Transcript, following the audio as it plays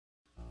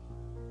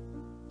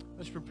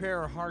Let's prepare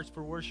our hearts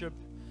for worship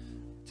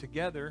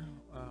together.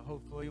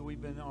 Hopefully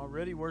we've been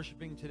already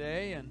worshiping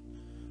today and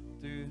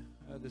through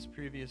this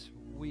previous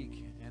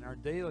week in our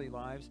daily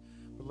lives.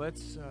 But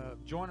let's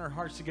join our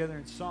hearts together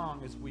in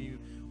song as we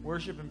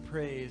worship and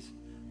praise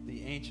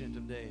the Ancient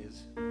of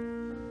Days.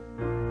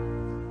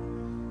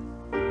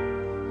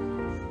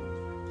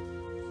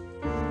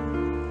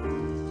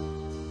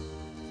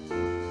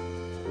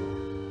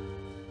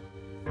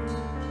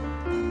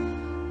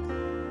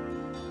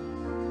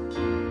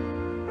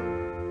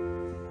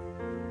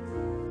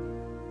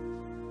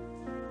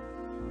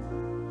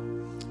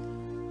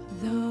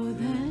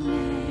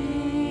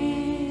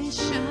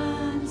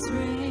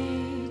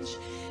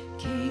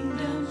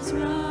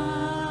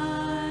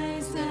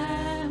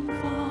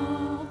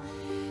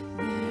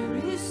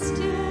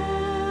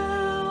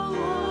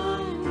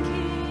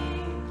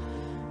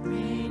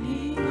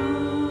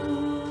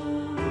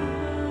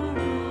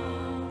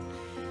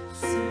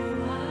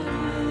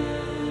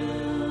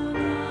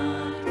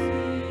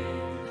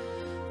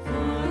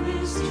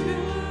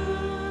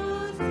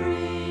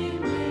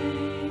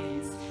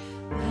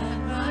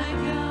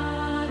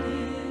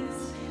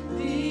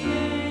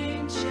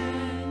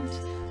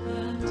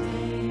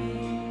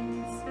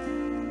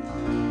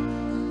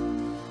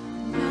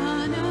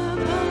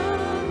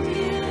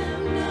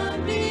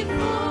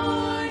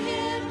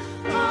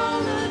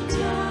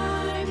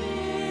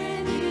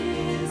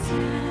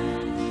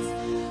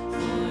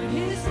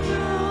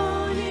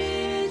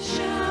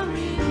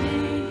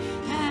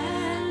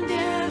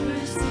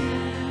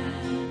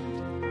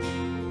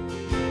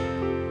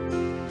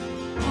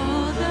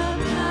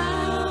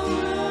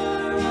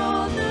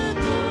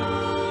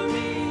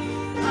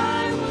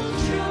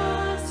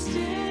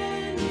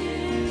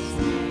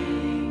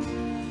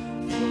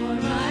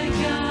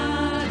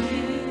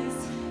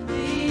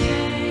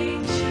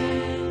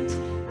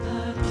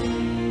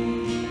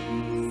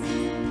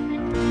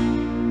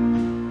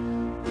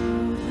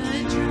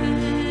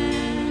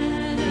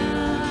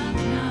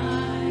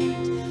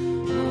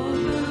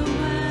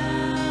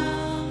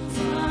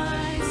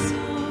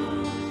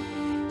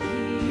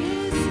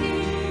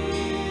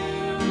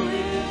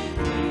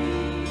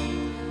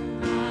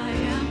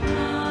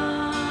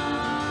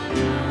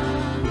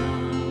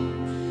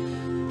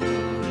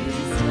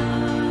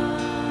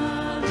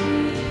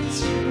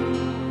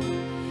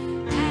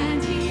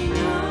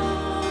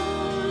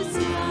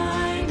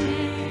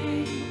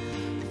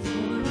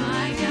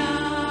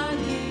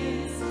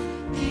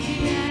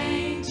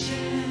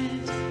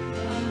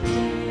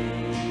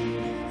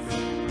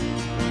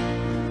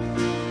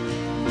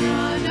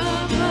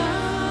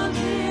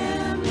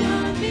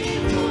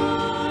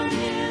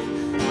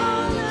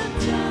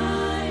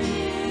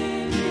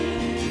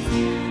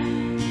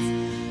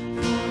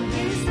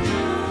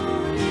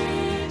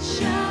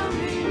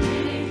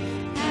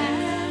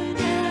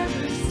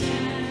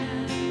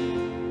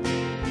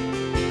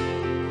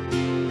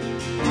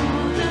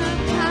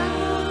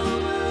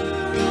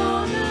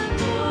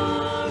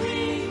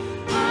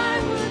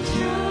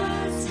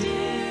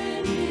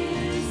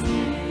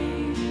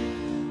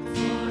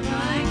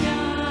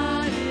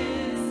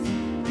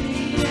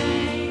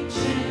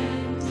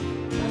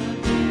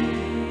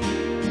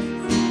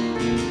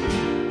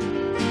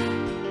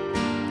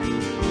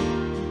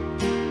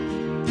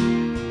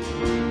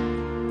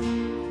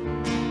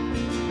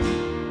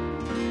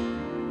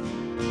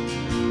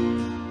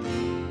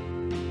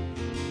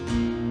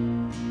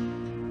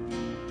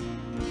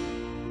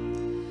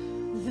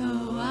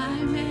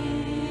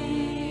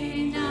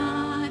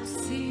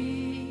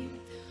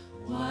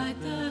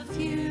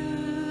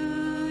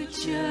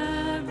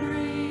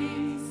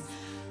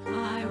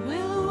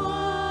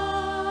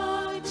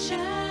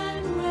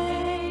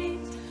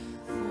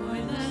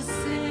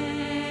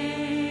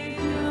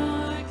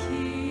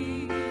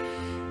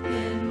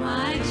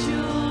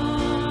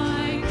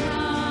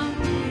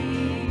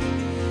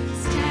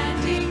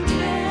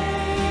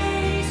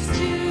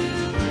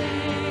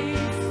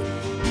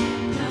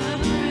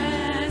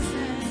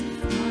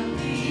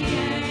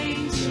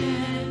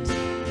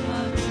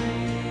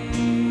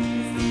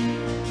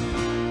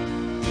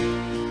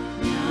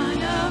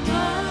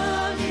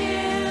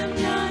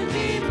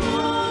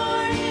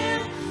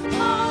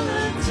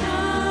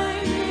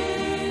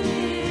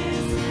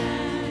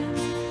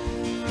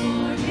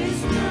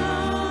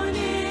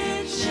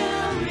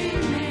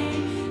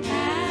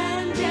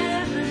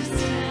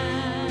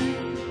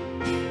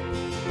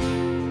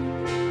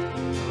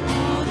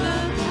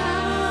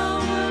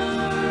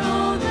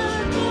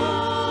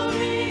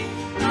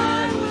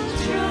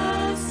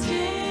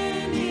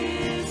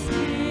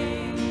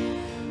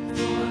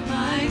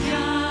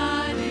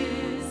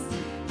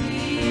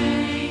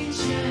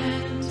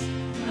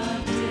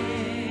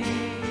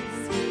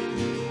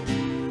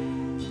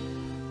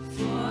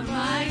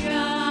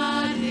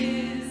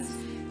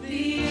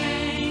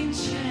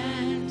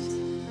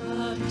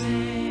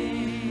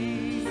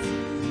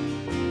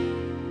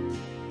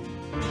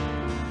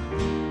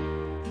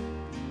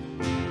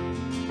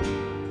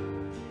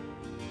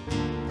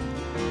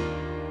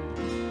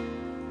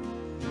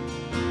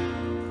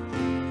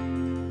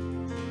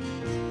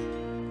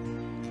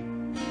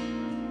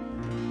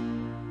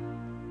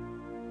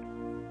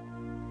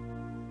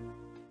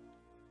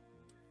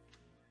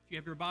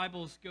 have your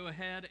Bibles, go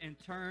ahead and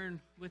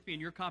turn with me in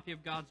your copy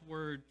of God's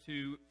Word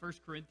to 1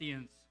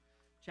 Corinthians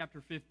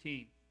chapter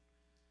 15.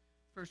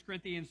 1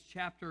 Corinthians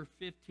chapter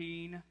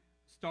 15,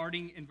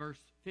 starting in verse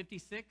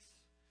 56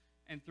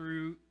 and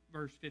through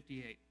verse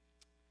 58.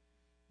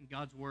 And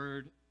God's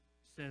Word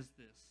says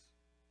this: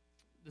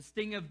 "The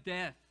sting of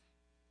death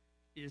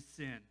is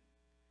sin,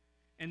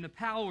 and the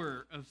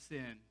power of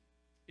sin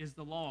is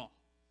the law.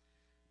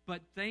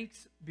 But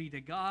thanks be to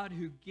God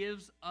who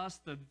gives us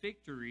the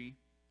victory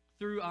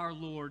through our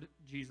Lord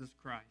Jesus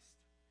Christ.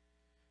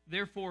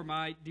 Therefore,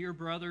 my dear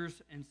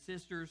brothers and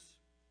sisters,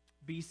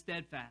 be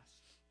steadfast,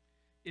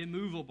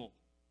 immovable,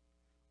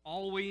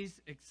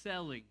 always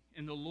excelling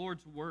in the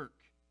Lord's work,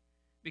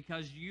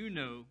 because you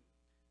know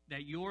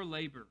that your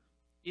labor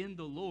in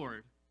the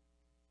Lord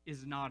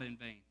is not in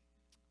vain."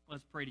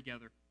 Let's pray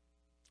together.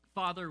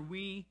 Father,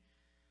 we,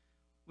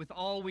 with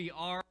all we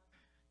are,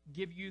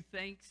 give you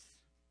thanks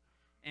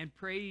and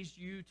praise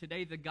you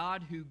today, the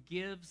God who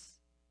gives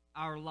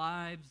our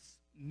lives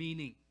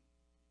meaning.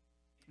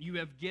 You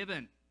have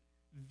given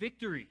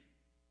victory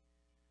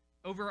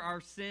over our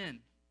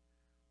sin,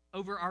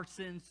 over our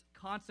sin's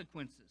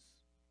consequences,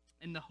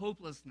 and the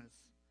hopelessness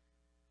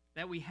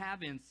that we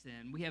have in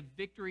sin. We have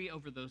victory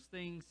over those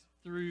things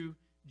through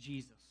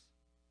Jesus.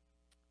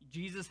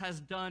 Jesus has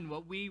done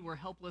what we were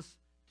helpless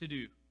to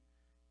do,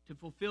 to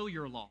fulfill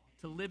your law,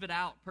 to live it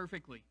out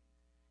perfectly.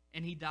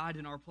 And he died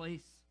in our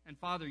place. And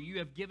Father, you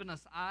have given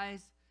us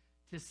eyes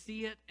to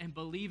see it and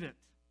believe it.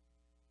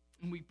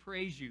 And we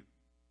praise you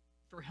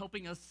for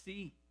helping us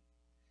see.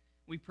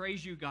 We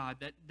praise you, God,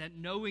 that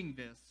knowing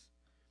this,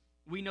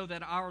 we know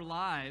that our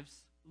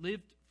lives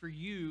lived for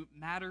you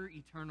matter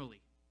eternally.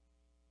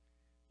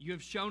 You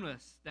have shown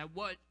us that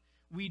what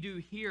we do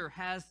here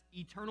has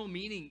eternal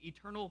meaning,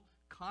 eternal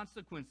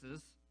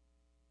consequences,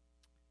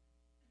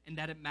 and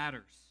that it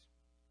matters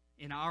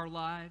in our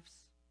lives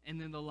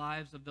and in the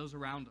lives of those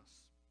around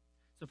us.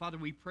 So, Father,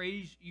 we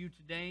praise you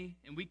today,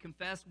 and we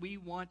confess we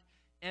want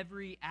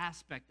every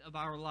aspect of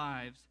our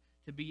lives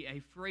to be a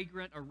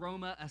fragrant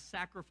aroma, a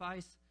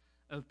sacrifice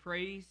of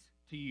praise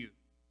to you.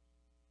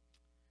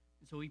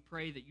 And so we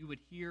pray that you would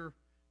hear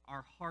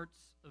our hearts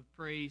of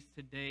praise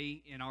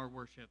today in our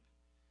worship.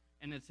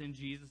 And it's in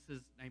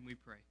Jesus' name we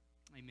pray.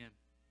 Amen.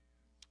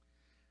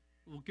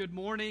 Well, good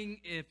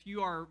morning. If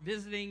you are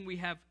visiting, we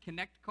have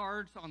Connect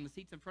cards on the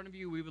seats in front of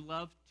you. We would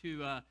love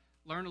to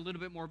learn a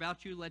little bit more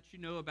about you, let you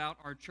know about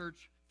our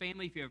church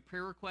family. If you have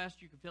prayer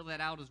requests, you can fill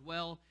that out as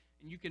well.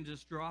 And you can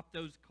just drop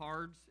those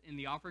cards in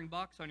the offering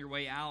box on your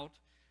way out.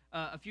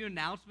 A few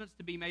announcements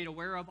to be made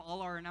aware of.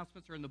 All our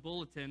announcements are in the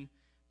bulletin.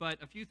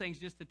 But a few things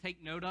just to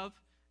take note of.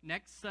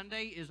 Next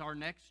Sunday is our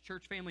next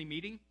church family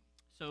meeting.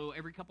 So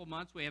every couple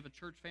months we have a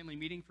church family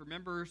meeting for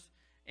members.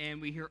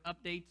 And we hear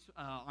updates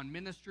on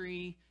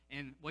ministry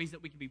and ways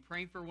that we can be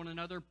praying for one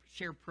another,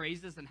 share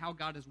praises and how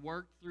God has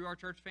worked through our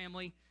church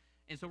family.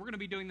 And so we're going to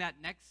be doing that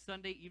next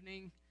Sunday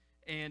evening.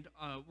 And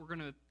we're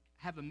going to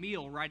have a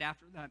meal right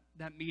after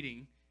that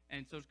meeting.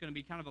 And so it's going to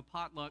be kind of a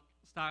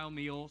potluck-style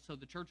meal. So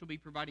the church will be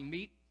providing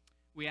meat.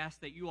 We ask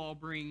that you all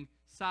bring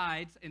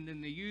sides. And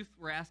then the youth,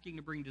 we're asking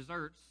to bring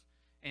desserts.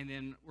 And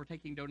then we're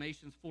taking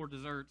donations for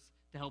desserts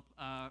to help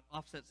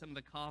offset some of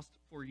the cost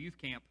for youth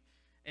camp.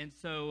 And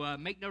so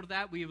make note of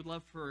that. We would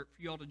love for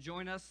you all to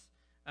join us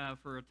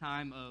for a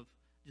time of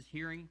just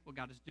hearing what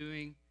God is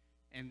doing.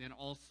 And then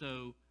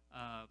also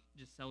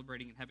just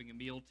celebrating and having a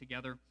meal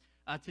together.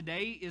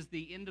 Today is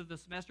the end of the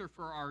semester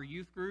for our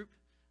youth group.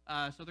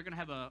 So they're going to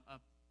have a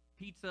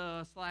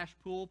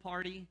pizza/pool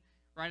party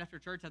right after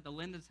church at the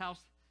Linden's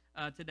house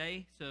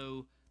today.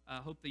 So I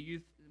hope the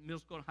youth, middle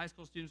school and high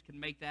school students can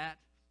make that.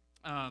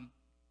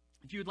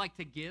 If you would like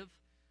to give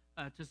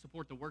to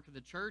support the work of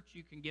the church,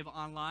 you can give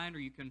online or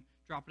you can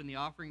drop it in the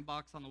offering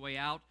box on the way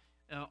out.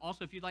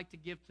 Also, if you'd like to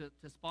give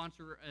to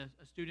sponsor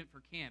a student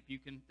for camp,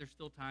 there's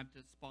still time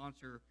to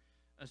sponsor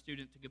a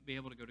student to be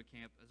able to go to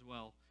camp as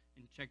well.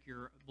 And check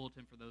your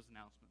bulletin for those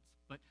announcements.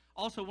 But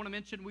also want to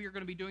mention we are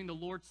going to be doing the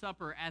Lord's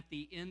Supper at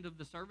the end of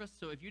the service.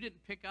 So if you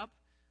didn't pick up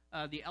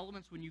the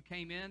elements when you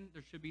came in,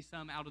 there should be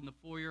some out in the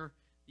foyer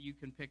that you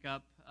can pick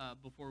up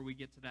before we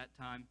get to that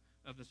time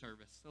of the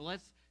service. So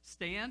let's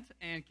stand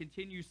and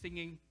continue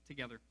singing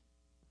together.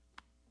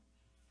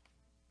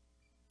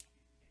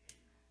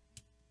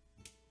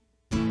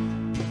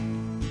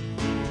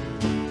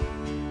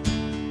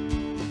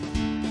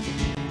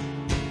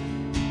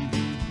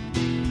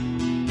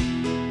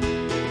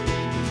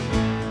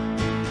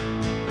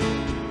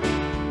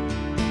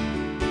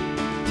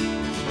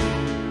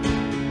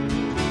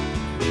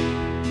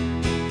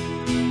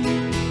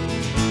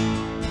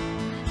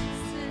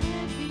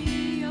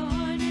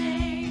 Your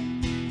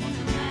name on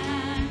the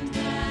land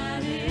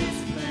that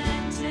is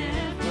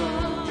planted.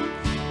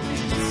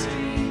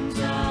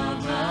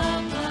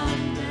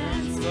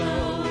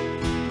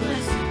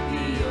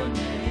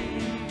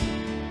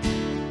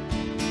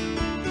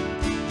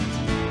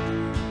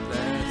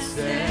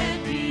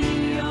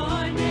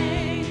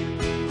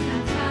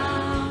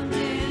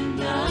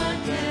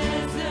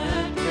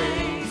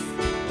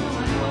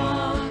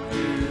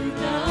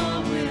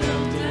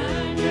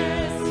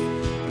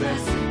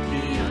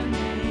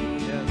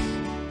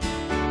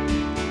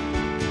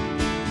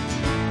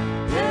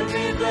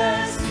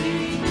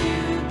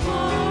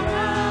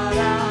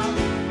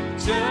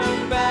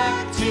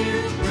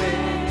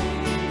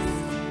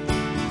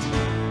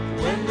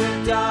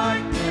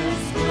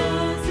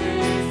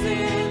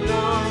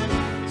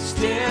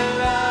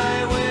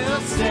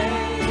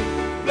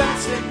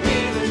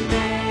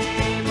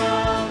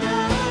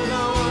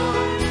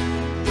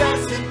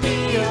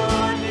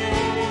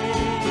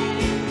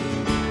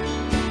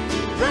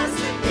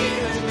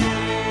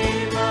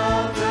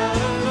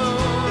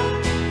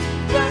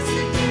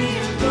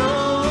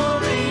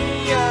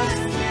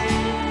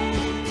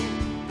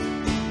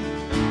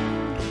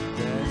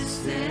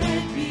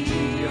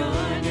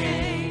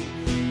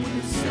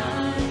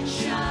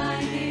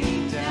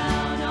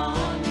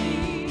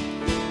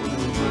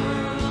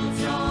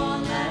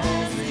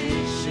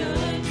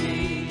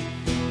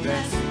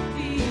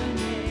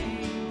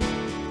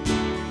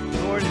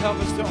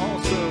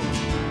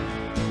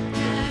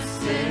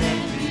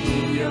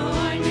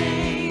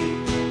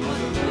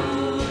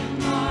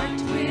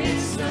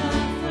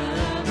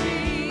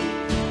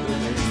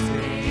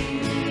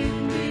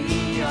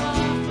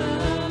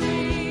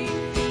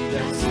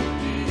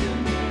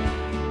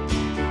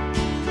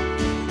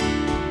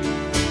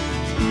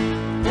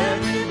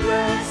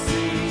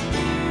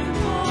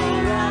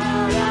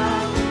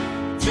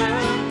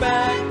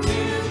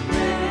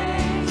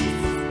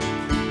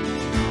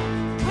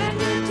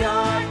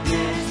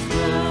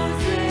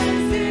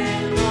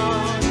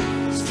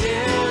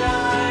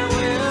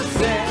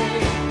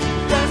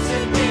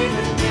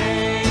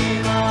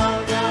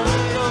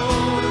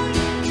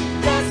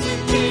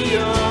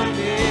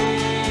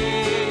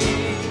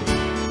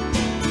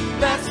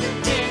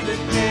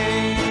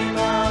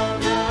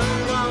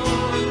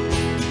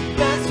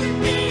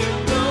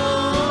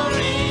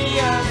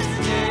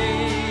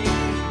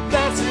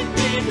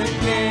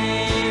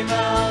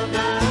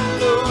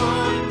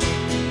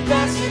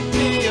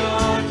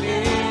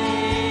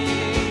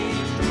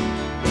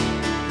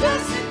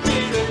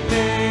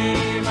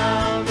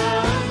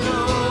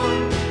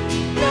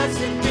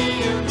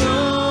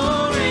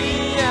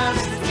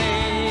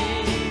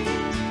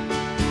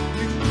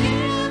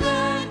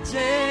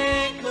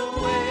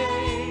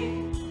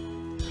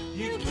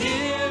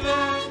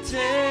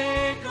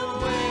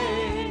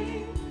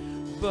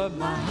 but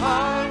my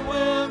heart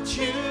will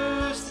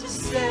choose to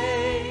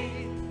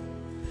say,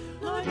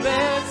 Lord,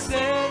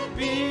 blessed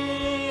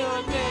be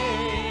your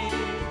name.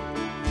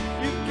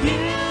 You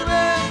give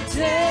and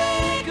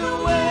take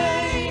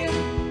away.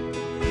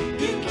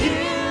 You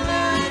give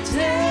and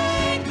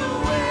take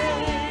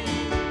away,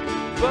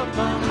 but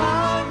my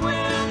heart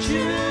will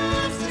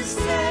choose to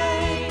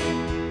say,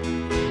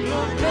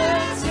 Lord,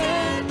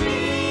 blessed be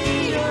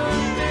your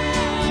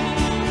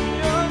name.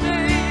 Your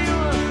name,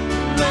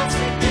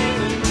 blessed be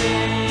the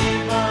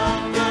name of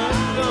the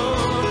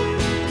Lord.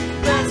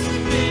 Blessed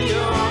be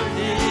your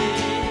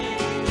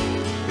name.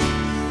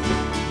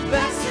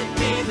 Blessed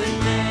be the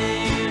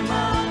name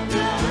of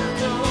the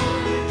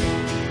Lord.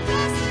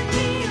 Blessed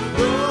be your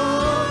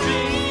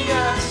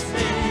glorious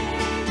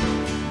name.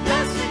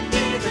 Blessed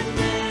be the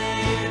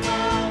name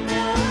of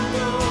the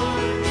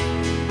Lord.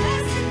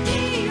 Blessed be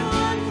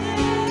your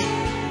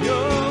name.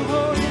 Your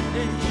holy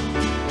name.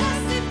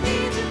 Blessed be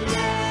the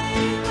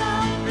name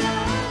of the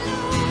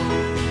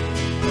Lord.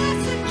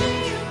 Blessed be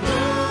your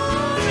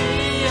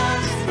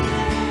glorious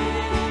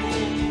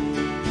name.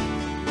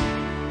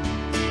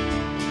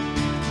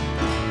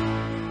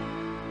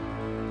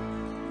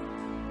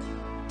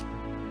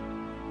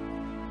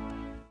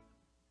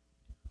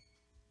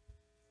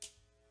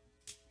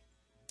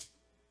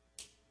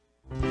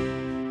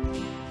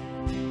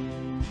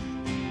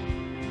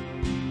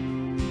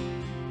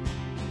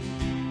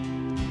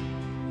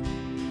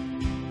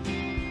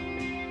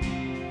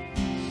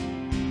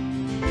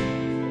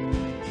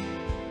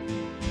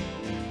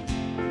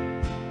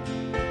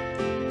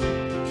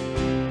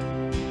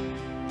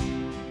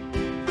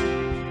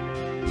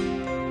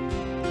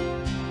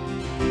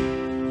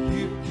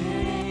 You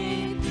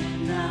paint the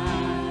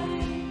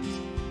night.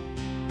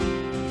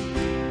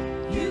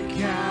 You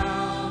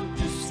count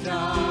the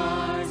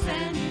stars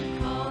and you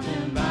call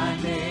them by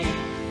name.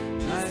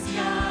 The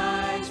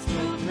skies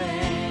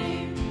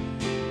proclaim,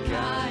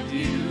 God,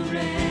 you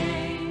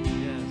reign.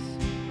 Yes.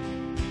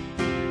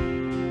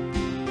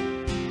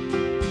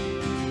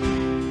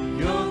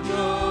 Your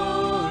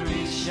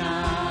glory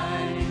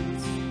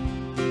shines.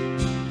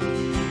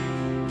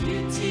 You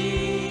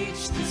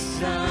teach the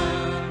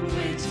sun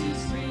which is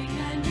spring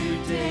and new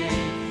day.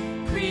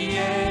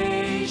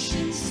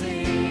 Creation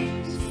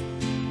sings,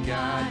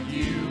 God,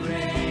 you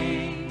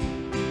reign.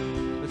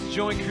 Let's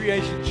join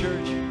creation,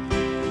 church.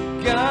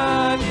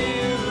 God,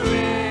 you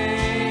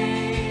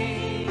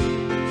reign.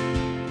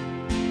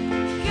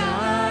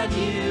 God,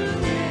 you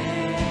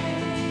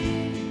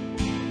reign.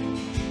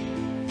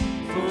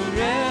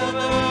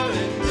 Forever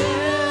and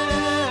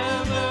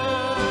ever.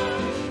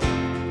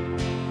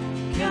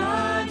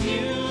 God,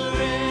 you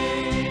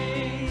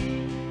reign.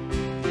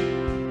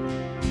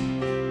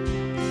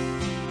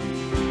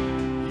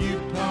 You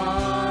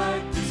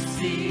part the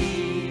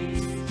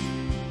seas.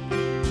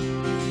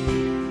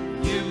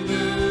 You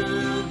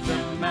move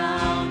the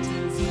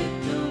mountains with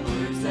the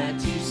words that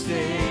you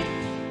say.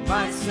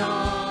 My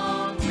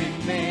song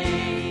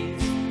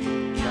remains.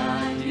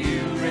 God, you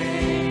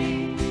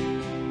reign.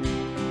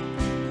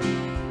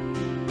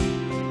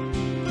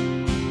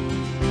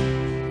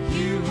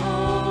 You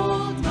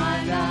hold my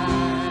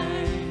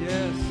life.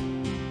 Yes.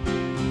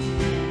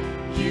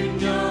 You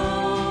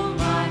know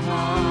my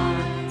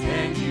heart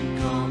and you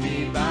call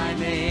me by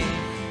name.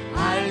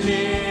 I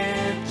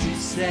live to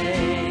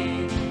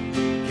say,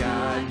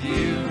 God,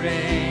 you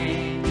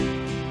reign.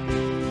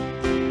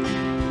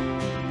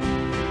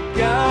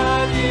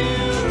 God, you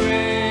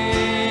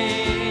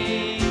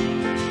reign.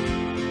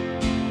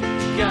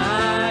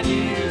 God,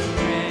 you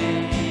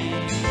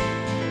reign.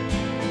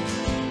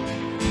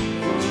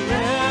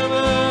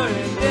 Forever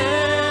and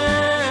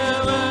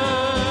ever.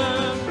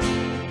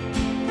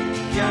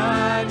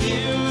 God,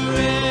 you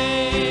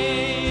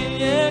reign.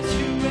 Yes,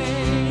 you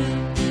reign.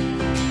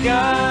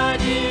 God,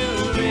 you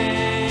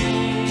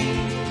reign.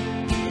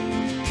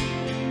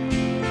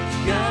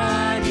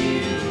 God,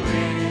 you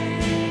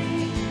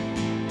reign.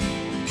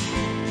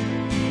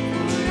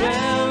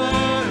 Forever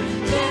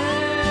and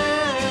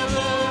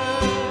ever.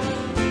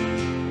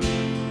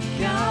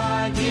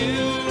 God, you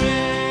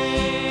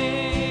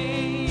reign.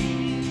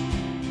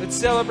 Let's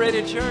celebrate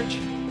it, church.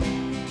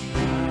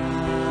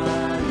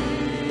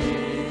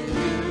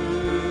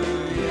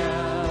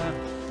 Hallelujah.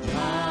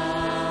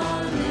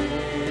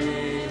 Hallelujah.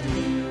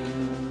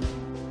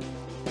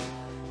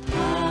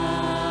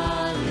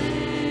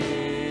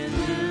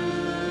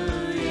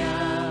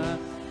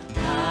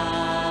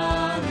 Hallelujah.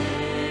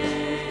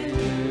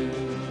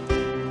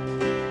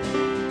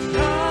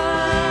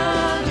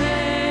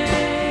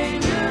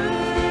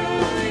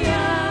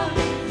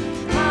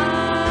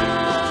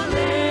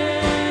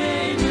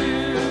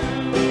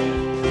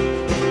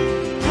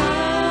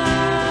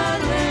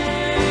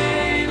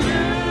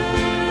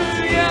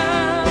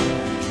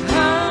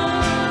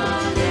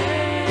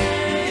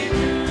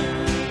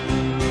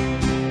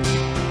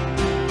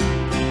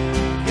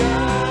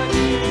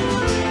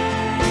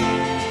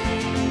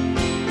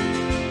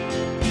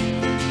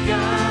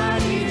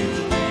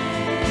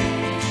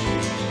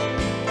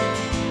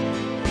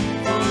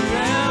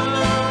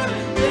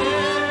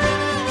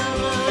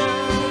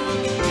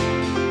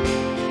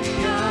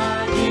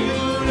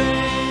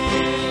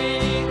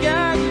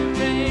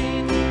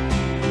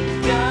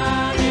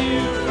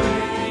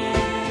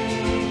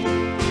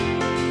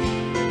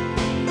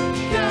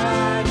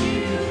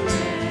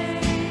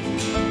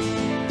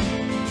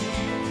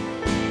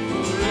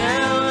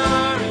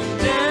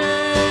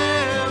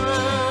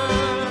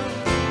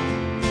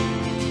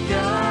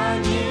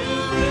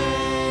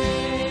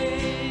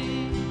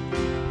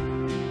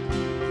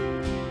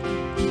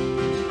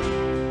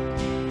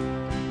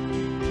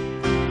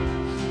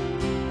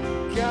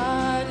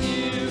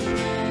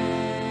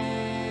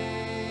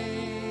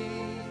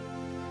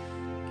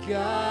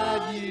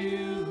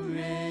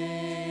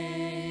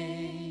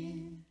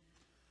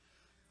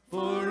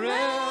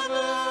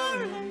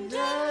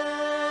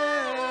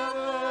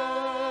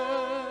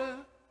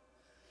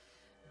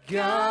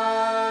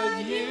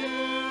 God, you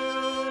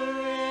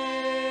reign.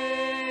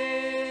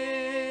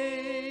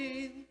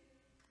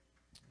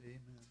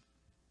 Amen.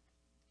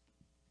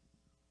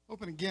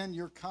 Open again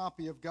your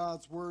copy of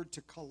God's Word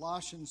to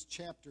Colossians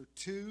chapter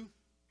 2.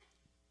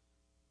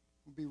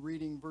 We'll be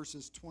reading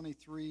verses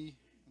 23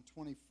 and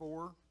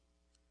 24.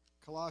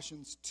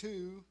 Colossians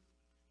 2,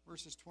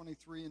 verses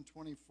 23 and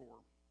 24.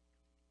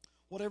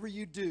 Whatever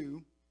you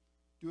do,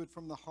 do it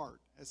from the heart,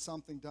 as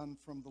something done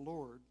from the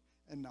Lord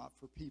and not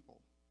for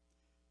people,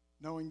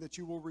 knowing that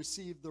you will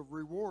receive the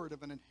reward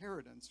of an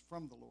inheritance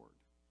from the Lord.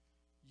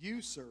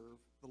 You serve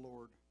the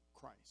Lord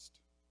Christ.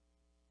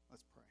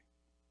 Let's pray.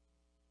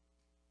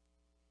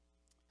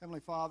 Heavenly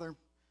Father,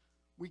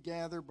 we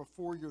gather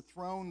before your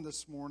throne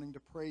this morning to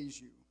praise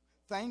you,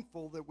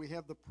 thankful that we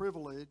have the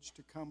privilege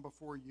to come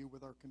before you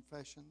with our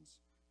confessions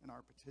and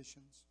our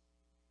petitions.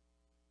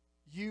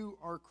 You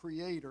are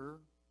creator,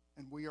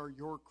 and we are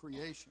your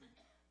creation.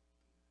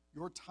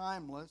 You're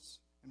timeless,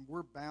 and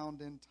we're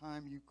bound in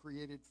time you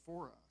created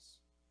for us.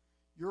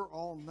 You're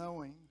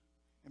all-knowing,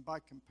 and by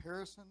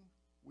comparison,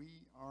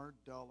 we are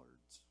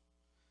dullards.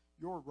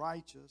 You're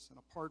righteous, and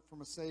apart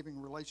from a saving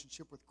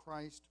relationship with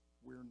Christ,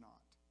 we're not.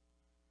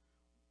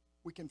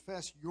 We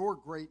confess your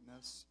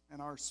greatness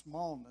and our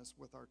smallness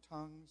with our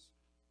tongues,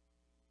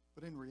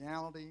 but in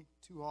reality,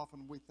 too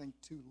often we think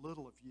too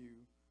little of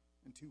you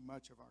and too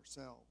much of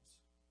ourselves.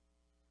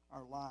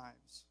 Our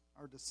lives,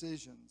 our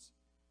decisions,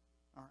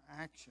 our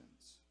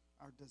actions,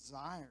 our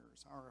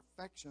desires, our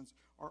affections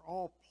are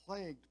all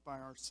plagued by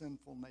our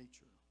sinful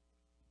nature.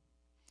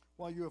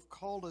 While you have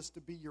called us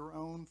to be your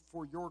own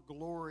for your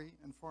glory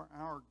and for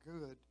our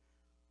good,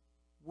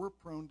 we're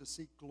prone to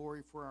seek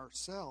glory for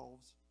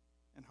ourselves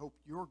and hope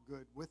you're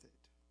good with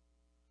it.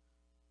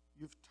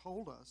 You've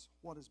told us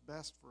what is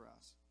best for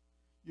us.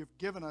 You've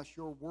given us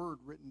your word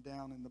written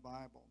down in the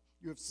Bible.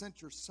 You have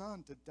sent your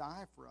Son to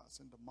die for us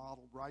and to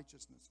model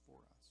righteousness for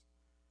us.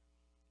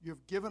 You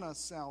have given us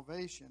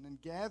salvation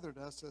and gathered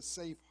us a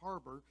safe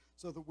harbor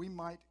so that we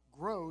might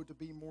grow to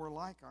be more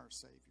like our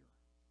Savior.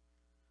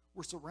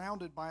 We're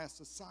surrounded by a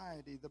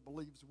society that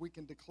believes we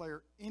can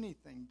declare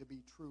anything to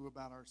be true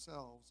about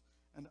ourselves,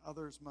 and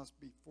others must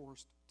be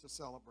forced to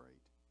celebrate.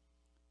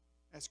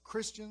 As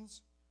Christians,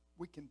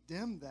 we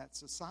condemn that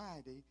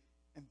society,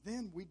 and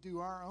then we do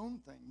our own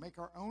thing, make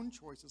our own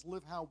choices,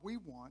 live how we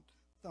want,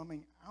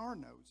 thumbing our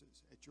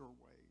noses at your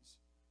ways.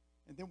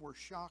 And then we're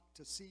shocked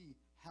to see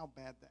how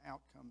bad the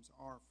outcomes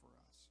are for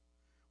us.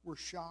 We're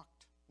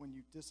shocked when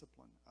you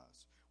discipline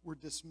us. We're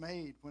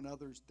dismayed when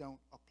others don't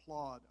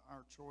applaud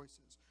our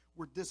choices.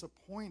 We're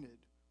disappointed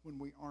when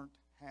we aren't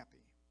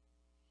happy.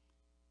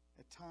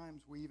 At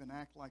times, we even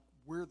act like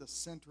we're the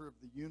center of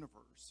the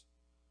universe.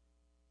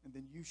 And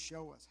then you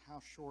show us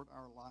how short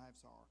our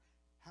lives are,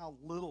 how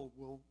little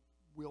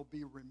will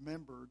be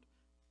remembered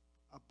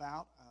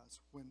about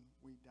us when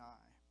we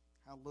die,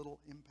 how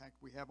little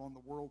impact we have on the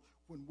world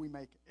when we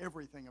make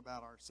everything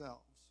about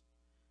ourselves.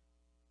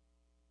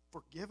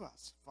 Forgive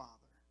us, Father.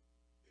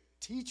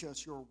 Teach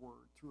us your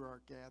word through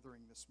our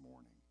gathering this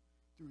morning,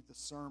 through the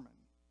sermon,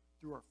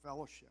 through our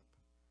fellowship,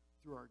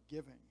 through our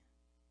giving,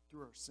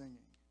 through our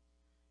singing.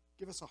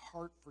 Give us a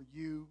heart for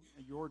you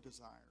and your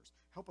desires.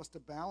 Help us to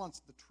balance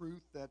the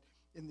truth that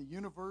in the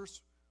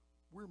universe,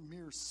 we're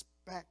mere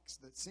specks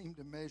that seem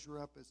to measure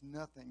up as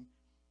nothing,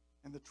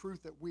 and the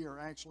truth that we are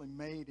actually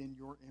made in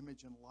your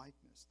image and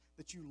likeness,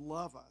 that you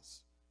love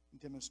us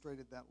and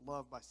demonstrated that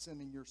love by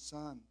sending your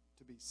Son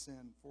to be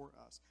sin for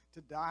us,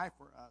 to die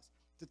for us,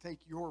 to take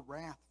your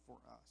wrath for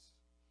us.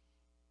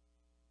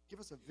 Give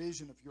us a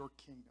vision of your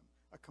kingdom,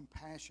 a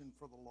compassion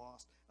for the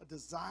lost, a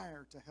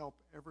desire to help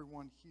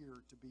everyone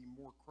here to be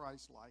more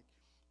Christ-like,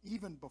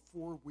 even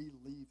before we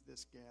leave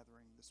this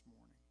gathering this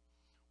morning.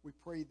 We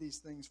pray these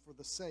things for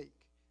the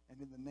sake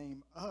and in the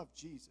name of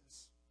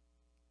Jesus.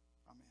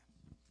 Amen.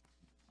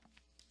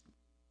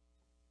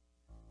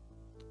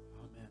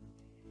 Amen.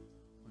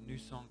 A new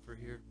song for us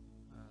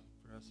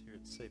here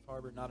at Safe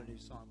Harbor. Not a new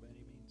song by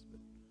any means, but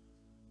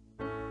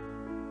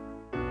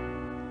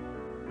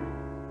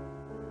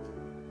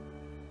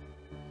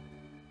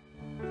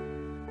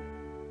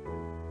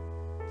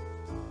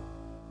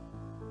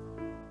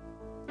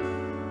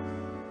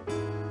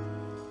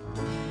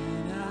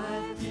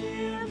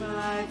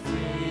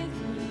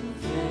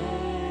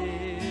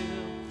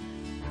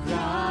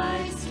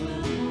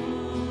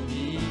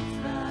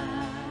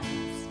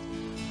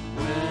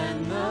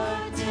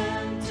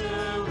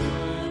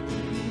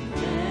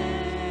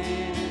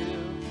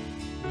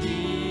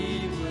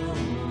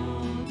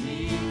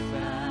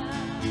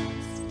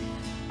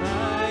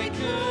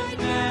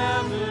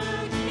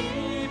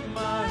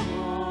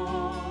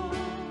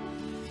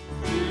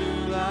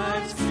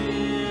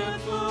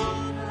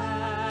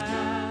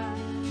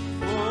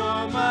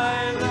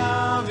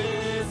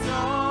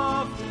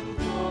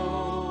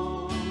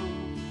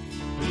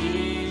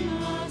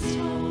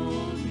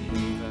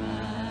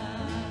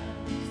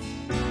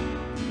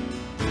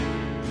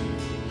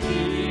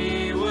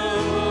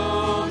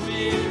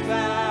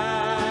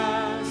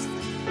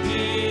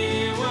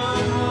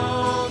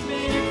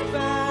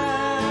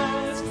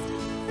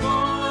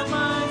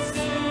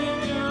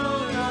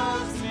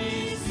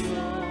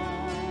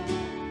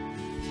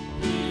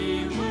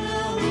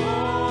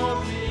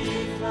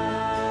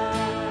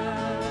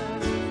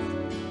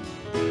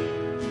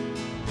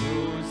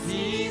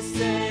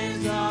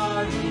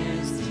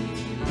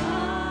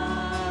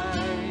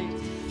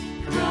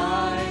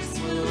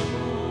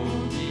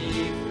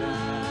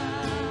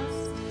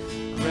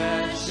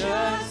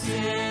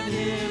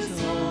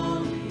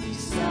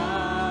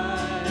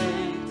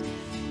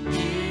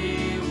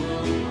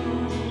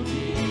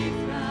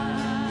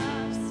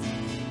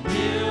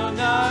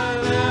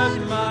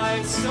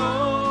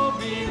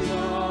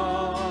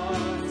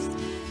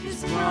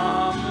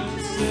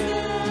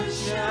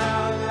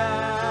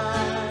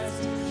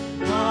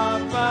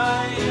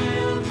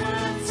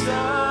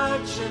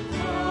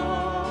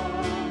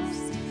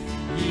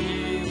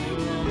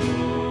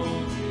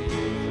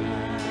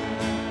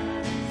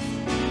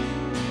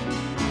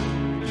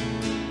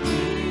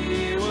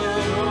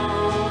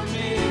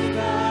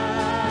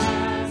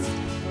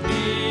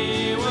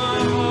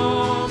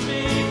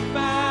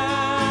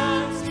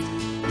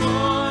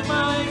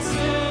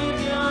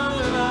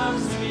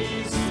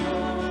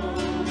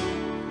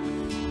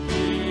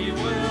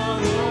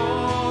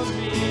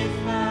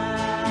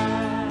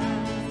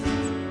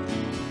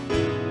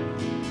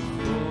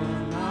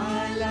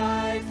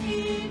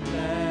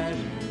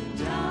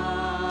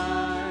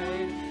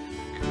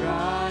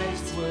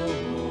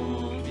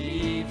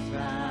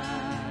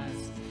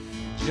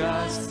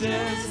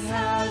justice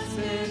has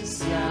been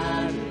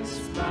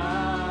satisfied.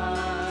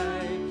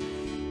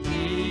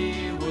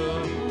 He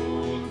will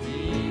hold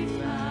me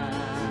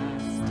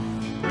fast.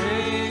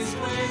 Praise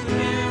with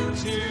him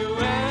to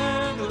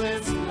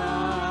endless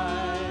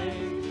life.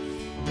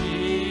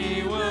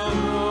 He will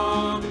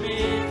hold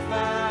me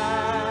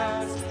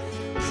fast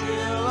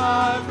till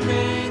our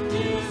faith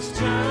is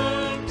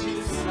turned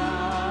to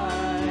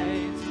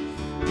sight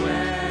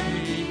when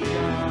he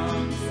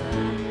comes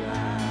at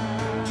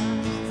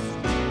last.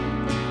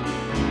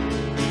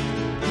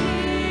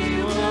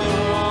 He will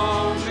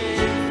hold me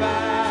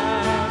fast.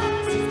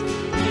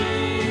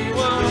 He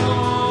will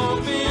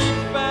hold me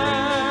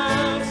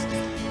fast.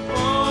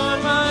 For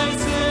my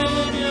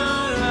Savior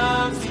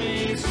loves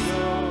me so.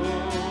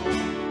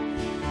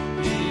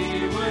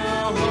 He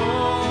will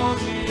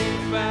hold me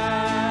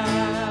fast.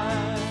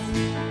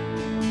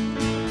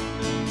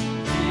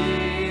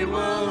 He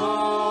will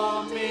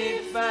hold me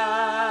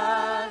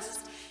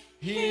fast.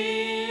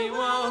 He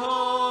will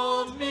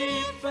hold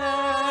me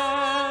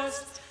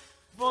fast.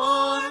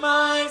 For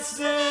my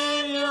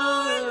Savior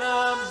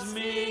loves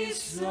me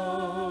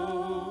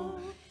so.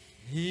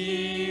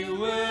 He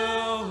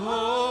will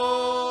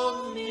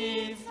hold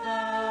me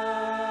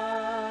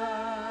fast.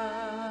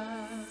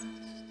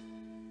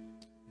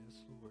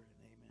 Yes, Lord,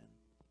 and amen.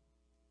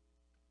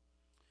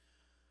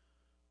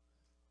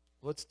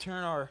 Let's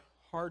turn our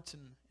hearts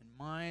and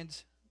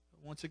minds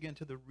once again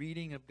to the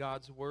reading of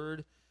God's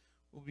Word.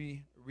 We'll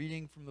be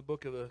reading from the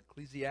book of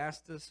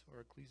Ecclesiastes, or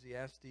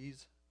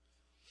Ecclesiastes,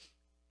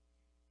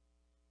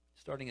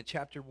 starting at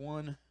chapter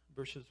 1,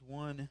 verses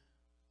 1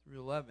 through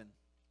 11.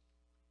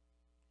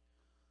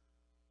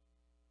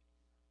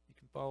 You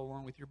can follow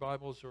along with your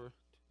Bibles or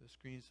the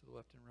screens to the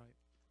left and right.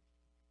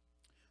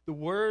 The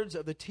words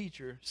of the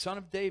teacher, son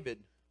of David,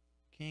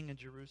 king in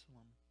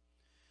Jerusalem.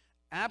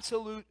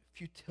 Absolute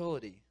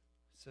futility,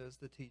 says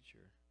the teacher.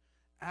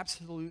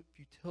 Absolute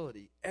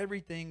futility.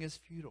 Everything is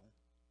futile.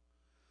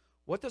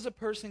 What does a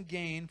person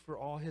gain for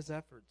all his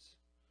efforts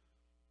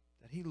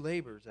that he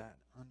labors at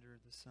under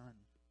the sun?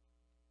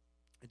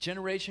 A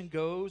generation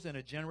goes and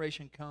a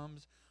generation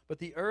comes, but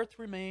the earth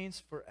remains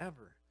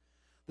forever.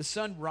 The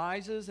sun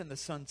rises and the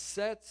sun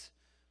sets.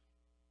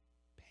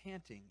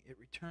 Panting, it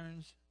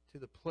returns to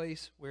the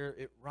place where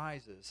it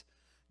rises.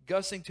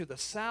 Gusting to the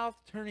south,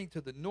 turning to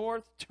the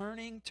north,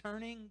 turning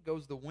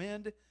goes the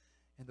wind,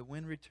 and the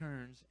wind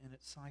returns in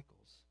its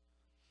cycles.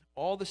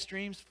 All the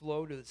streams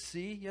flow to the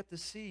sea, yet the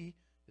sea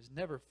is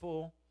never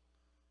full.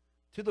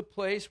 To the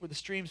place where the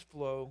streams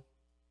flow,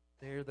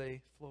 there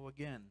they flow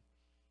again.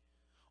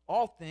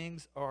 All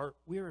things are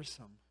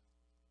wearisome,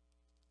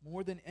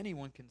 more than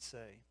anyone can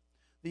say.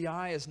 The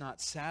eye is not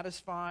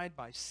satisfied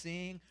by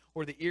seeing,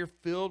 or the ear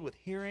filled with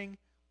hearing.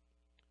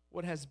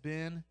 What has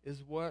been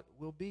is what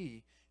will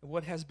be, and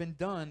what has been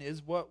done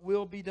is what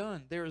will be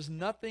done. There is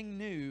nothing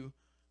new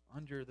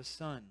under the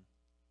sun.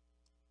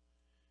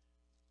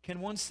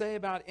 Can one say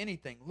about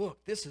anything,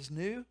 look, this is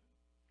new?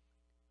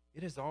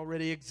 It has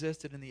already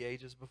existed in the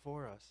ages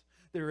before us.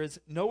 There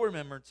is no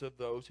remembrance of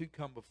those who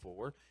come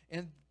before,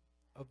 and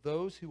of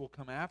those who will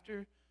come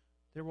after,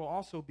 there will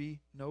also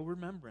be no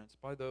remembrance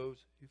by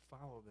those who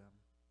follow them.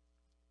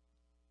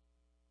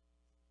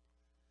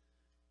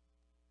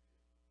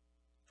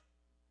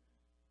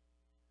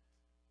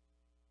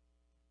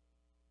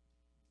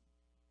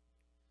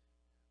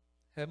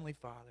 Heavenly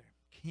Father,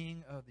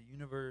 King of the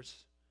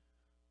universe,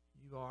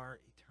 you are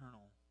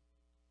eternal.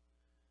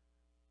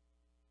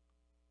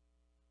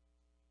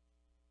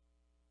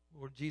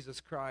 Lord Jesus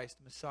Christ,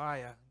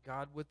 Messiah,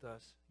 God with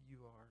us, you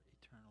are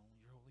eternal.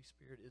 Your Holy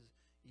Spirit is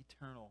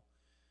eternal,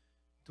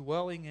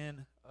 dwelling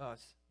in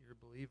us, your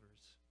believers.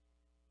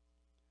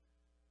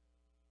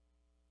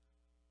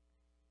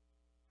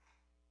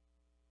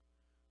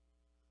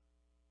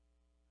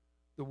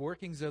 The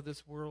workings of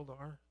this world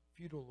are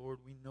futile, Lord.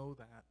 We know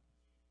that.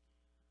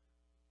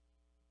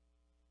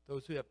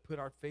 Those who have put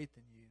our faith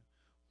in you,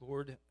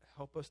 Lord,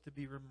 help us to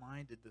be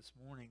reminded this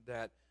morning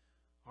that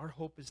our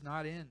hope is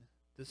not in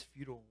this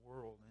futile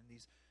world and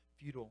these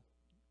futile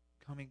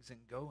comings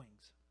and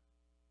goings.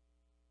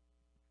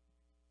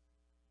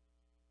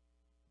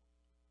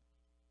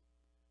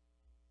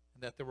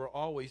 And that there will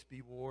always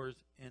be wars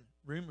and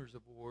rumors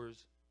of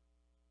wars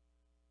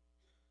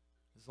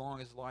as long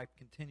as life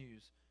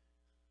continues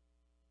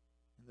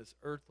in this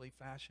earthly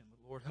fashion.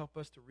 But Lord, help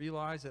us to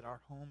realize that our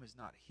home is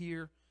not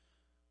here.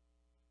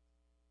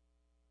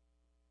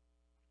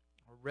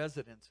 Our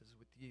residence is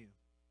with you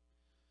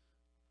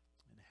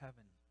in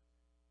heaven.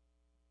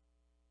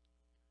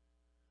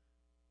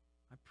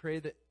 I pray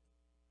that,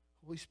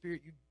 Holy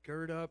Spirit, you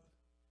gird up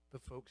the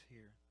folks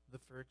here, the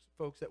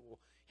folks that will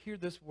hear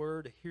this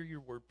word, hear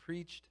your word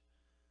preached.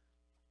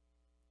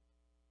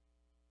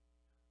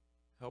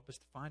 Help us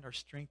to find our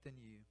strength in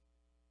you,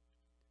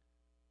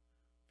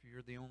 for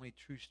you're the only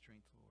true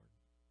strength,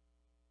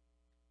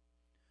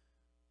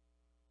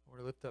 Lord.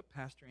 Lord, I lift up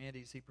Pastor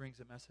Andy as he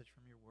brings a message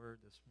from your word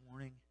this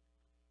morning.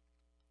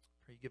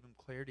 Pray you give him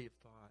clarity of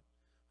thought,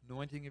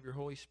 anointing of your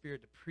Holy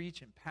Spirit to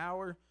preach in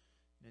power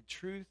and in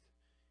truth,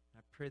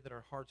 I pray that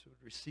our hearts would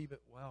receive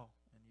it well,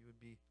 and you would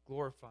be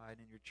glorified,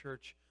 and your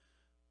church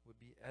would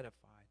be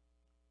edified.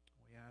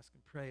 We ask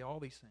and pray all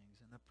these things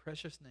in the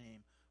precious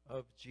name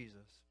of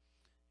Jesus.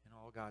 And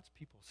all God's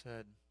people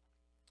said,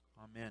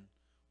 Amen.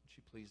 Would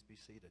you please be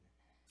seated?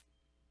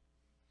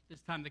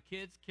 This time the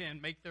kids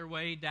can make their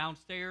way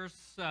downstairs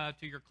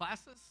to your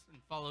classes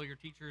and follow your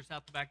teachers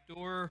out the back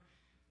door,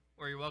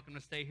 or you're welcome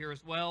to stay here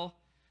as well.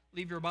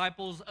 Leave your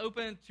Bibles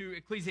open to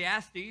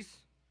Ecclesiastes,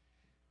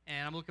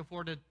 and I'm looking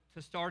forward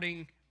to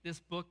starting this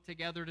book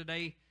together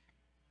today.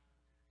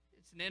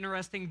 It's an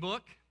interesting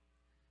book.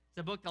 It's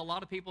a book that a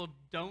lot of people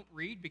don't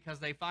read because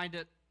they find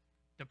it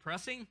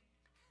depressing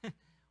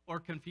or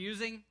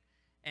confusing,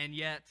 and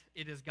yet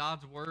it is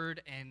God's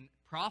Word and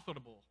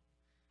profitable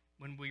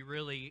when we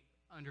really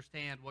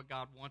understand what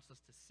God wants us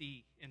to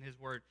see in His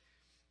Word.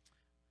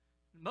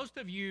 Most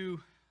of you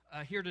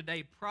here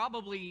today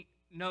probably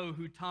know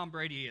who Tom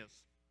Brady is.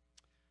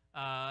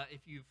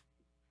 If you've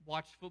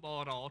watched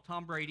football at all,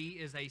 Tom Brady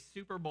is a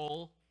Super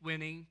Bowl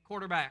winning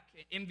quarterback,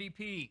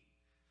 MVP.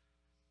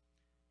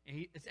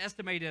 And it's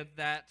estimated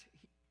that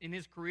in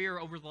his career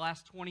over the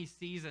last 20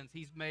 seasons,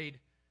 he's made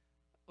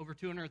over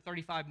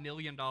 $235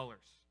 million.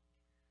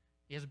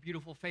 He has a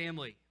beautiful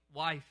family,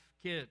 wife,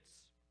 kids.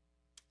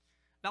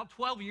 About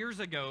 12 years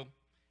ago,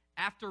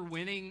 after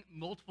winning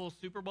multiple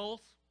Super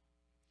Bowls,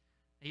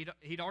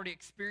 he'd already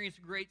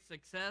experienced great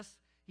success.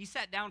 He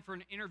sat down for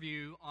an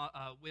interview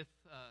with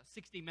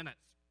 60 Minutes.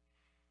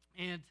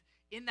 And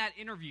in that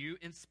interview,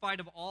 in spite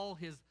of all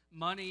his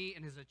money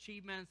and his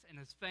achievements and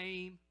his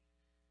fame,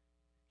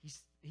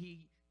 he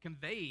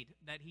conveyed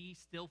that he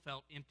still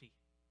felt empty.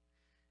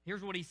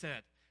 Here's what he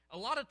said. A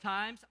lot of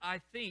times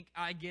I think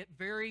I get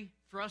very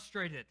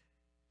frustrated.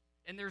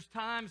 And there's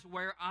times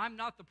where I'm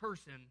not the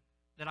person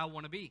that I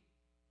want to be.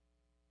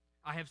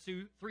 I have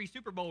 3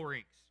 Super Bowl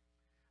rings.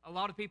 A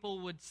lot of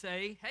people would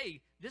say, hey,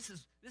 this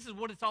is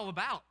what it's all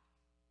about.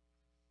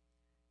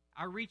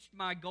 I reached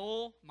my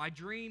goal, my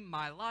dream,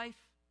 my life,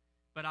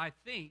 but I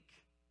think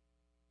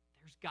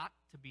there's got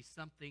to be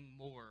something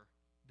more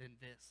than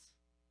this.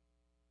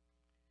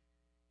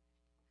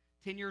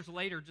 10 years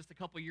later, just a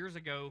couple years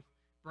ago,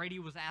 Brady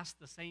was asked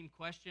the same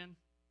question,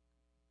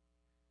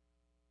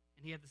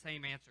 and he had the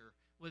same answer.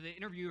 When the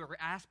interviewer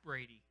asked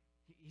Brady,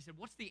 he said,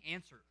 what's the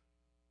answer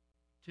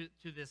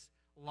to this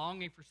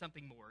longing for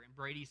something more? And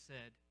Brady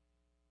said,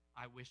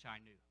 I wish I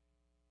knew.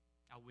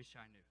 I wish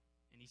I knew.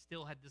 And he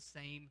still had the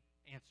same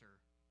answer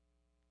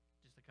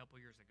just a couple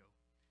years ago,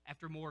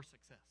 after more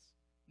success,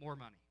 more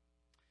money.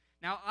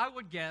 Now, I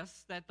would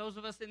guess that those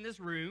of us in this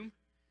room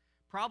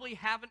probably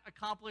haven't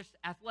accomplished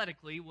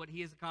athletically what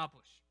he has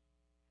accomplished.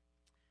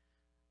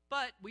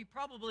 But we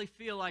probably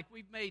feel like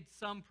we've made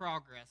some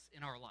progress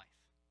in our life.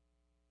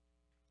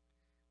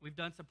 We've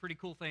done some pretty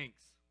cool things,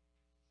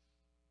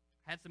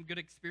 had some good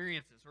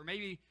experiences, or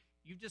maybe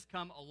you've just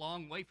come a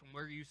long way from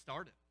where you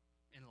started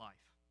in life.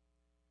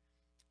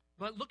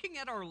 But looking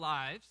at our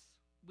lives,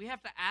 we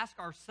have to ask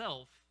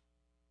ourselves,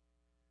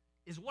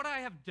 is what I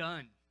have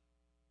done,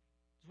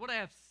 is what I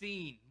have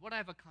seen, what I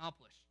have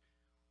accomplished,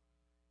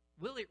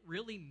 will it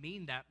really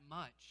mean that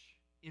much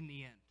in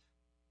the end?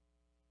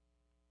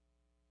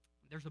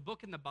 There's a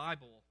book in the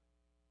Bible,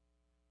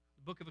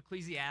 the book of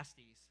Ecclesiastes,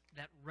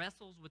 that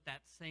wrestles with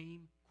that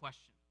same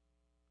question.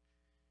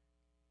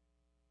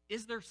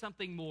 Is there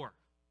something more?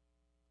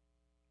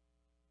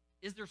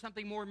 Is there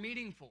something more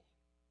meaningful?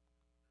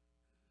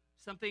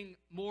 Something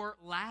more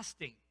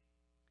lasting?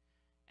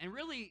 And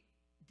really,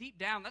 deep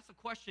down, that's a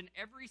question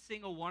every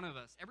single one of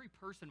us, every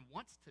person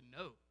wants to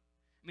know.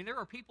 I mean, there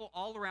are people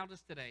all around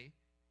us today.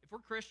 If we're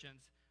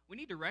Christians, we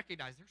need to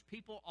recognize there's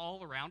people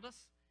all around us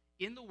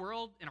in the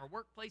world, in our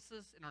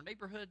workplaces, in our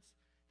neighborhoods,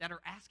 that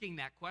are asking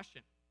that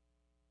question.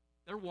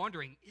 They're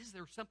wondering, is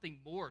there something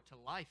more to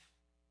life?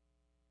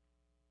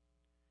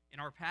 In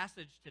our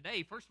passage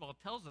today, first of all, it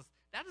tells us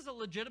that is a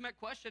legitimate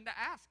question to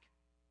ask.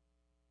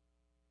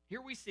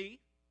 Here we see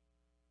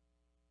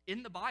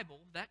in the Bible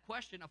that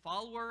question, a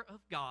follower of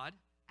God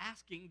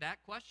asking that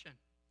question.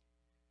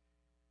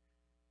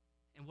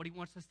 And what he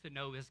wants us to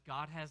know is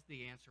God has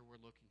the answer we're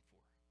looking for.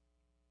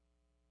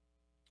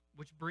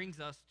 Which brings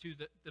us to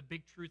the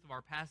big truth of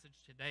our passage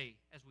today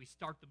as we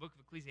start the book of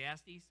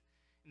Ecclesiastes,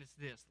 and it's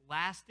this: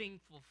 lasting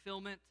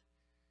fulfillment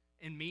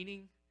and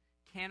meaning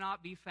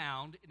cannot be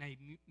found in a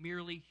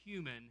merely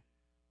human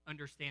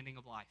understanding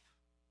of life.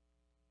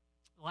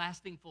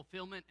 Lasting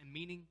fulfillment and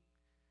meaning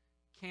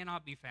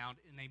cannot be found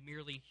in a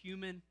merely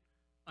human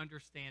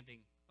understanding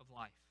of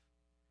life.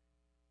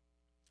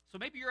 So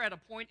maybe you're at a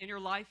point in your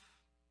life,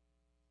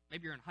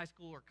 maybe you're in high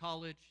school or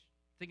college,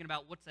 thinking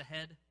about what's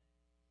ahead.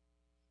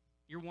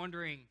 You're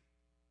wondering,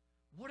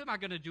 what am I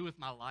going to do with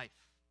my life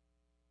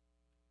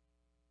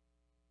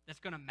that's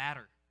going to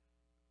matter?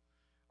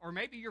 Or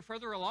maybe you're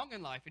further along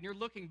in life and you're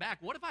looking back,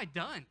 what have I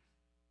done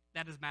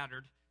that has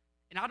mattered?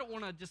 And I don't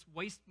want to just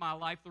waste my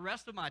life the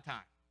rest of my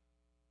time.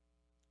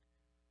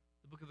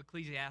 The book of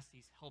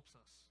Ecclesiastes helps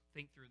us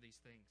think through these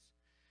things.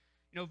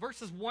 You know,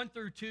 verses 1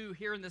 through 2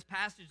 here in this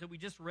passage that we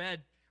just read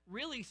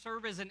really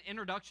serve as an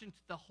introduction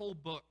to the whole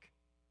book.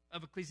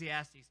 of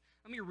Ecclesiastes.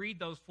 Let me read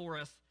those for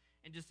us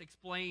and just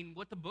explain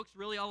what the book's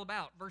really all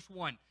about. Verse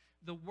 1,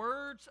 the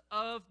words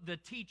of the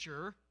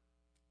teacher,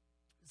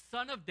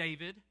 son of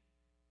David,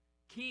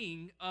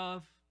 king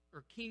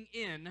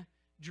in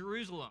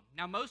Jerusalem.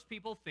 Now, most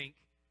people think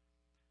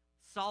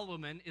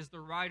Solomon is the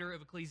writer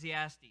of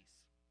Ecclesiastes.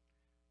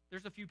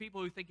 There's a few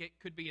people who think it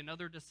could be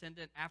another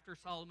descendant after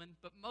Solomon,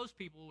 but most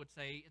people would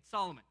say it's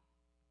Solomon.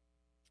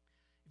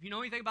 If you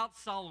know anything about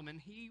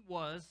Solomon, he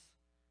was,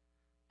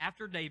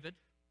 after David,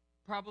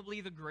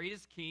 probably the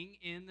greatest king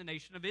in the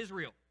nation of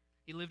Israel.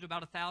 He lived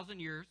about 1,000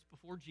 years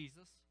before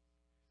Jesus,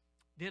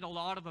 did a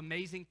lot of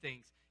amazing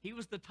things. He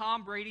was the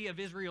Tom Brady of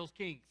Israel's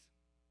kings.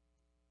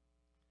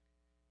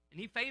 And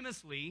he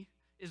famously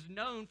is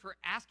known for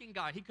asking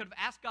God. He could have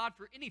asked God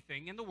for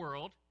anything in the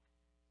world,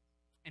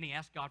 and he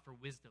asked God for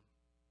wisdom.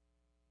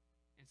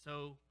 And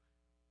so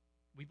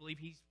we believe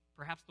he's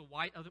perhaps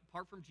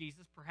apart from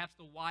Jesus, perhaps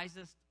the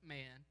wisest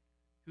man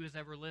who has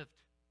ever lived.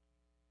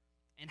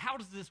 And how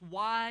does this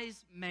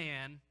wise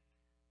man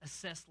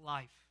assess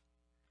life?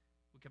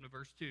 We come to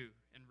verse 2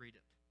 and read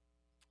it.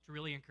 It's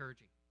really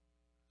encouraging.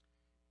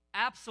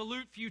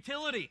 Absolute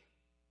futility,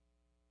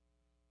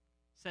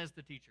 says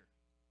the teacher.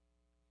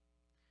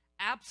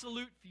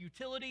 Absolute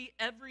futility,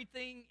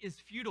 everything is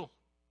futile.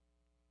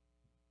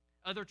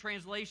 Other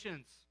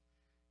translations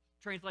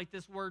translate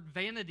this word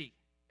vanity.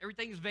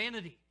 Everything is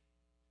vanity,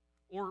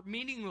 or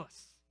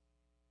meaningless,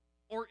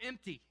 or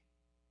empty.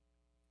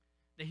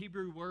 The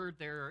Hebrew word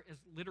there is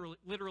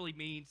literally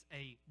means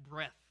a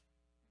breath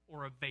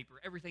or a vapor.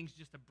 Everything's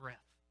just a breath.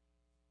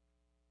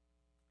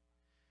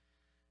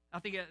 I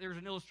think there's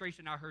an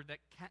illustration I heard that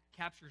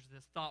captures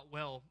this thought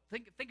well.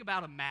 Think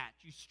about a match.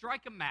 You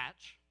strike a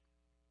match,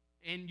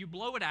 and you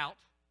blow it out.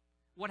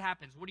 What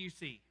happens? What do you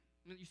see?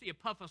 You see a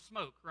puff of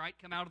smoke, right,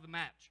 come out of the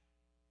match.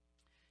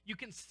 You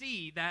can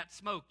see that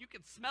smoke. You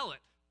can smell it.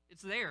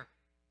 It's there.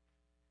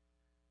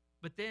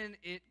 But then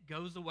it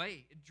goes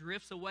away. It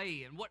drifts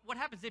away. And what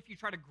happens if you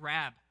try to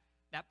grab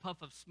that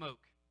puff of smoke?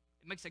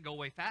 It makes it go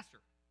away faster.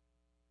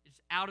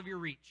 It's out of your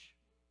reach.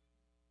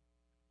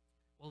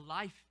 Well,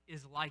 life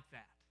is like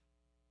that.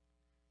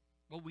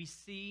 What we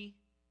see,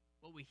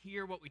 what we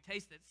hear, what we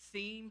taste that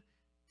seem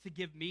to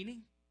give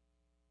meaning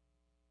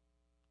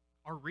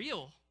are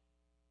real,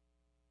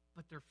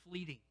 but they're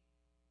fleeting.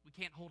 We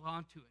can't hold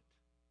on to it.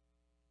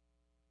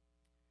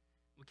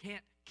 We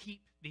can't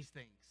keep these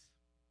things.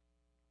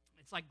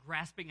 It's like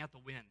grasping at the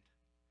wind,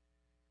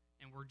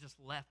 and we're just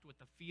left with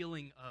a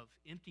feeling of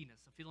emptiness,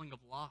 a feeling of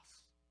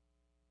loss.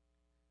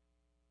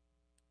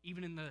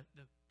 Even in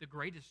the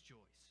greatest joys,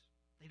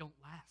 they don't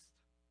last.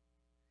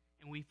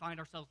 And we find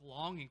ourselves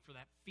longing for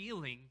that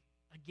feeling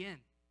again.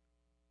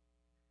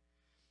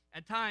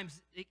 At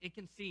times, it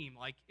can seem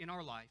like in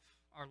our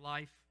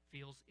life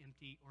feels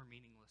empty or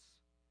meaningless.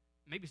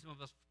 Maybe some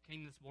of us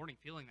came this morning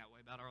feeling that way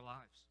about our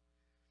lives.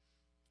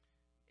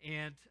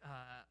 And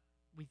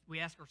we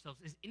ask ourselves,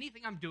 is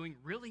anything I'm doing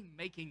really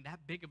making that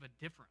big of a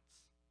difference?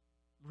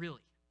 Really?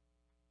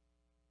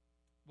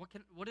 What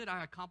did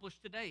I accomplish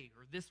today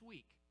or this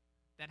week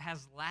that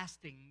has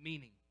lasting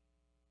meaning?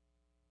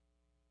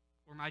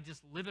 Or am I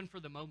just living for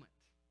the moment?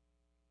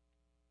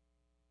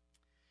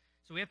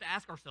 So we have to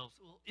ask ourselves,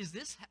 well, is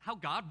this how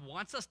God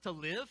wants us to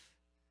live?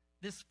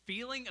 This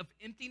feeling of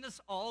emptiness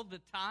all the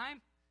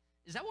time?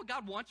 Is that what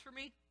God wants for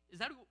me? Is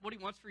that what he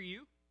wants for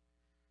you?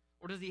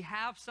 Or does he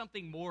have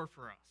something more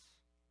for us?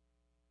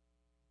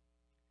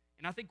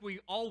 And I think we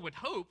all would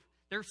hope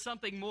there's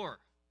something more.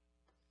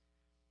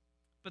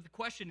 But the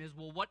question is,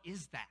 well, what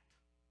is that?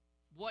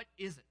 What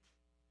is it?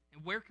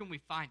 And where can we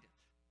find it?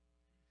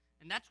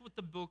 And that's what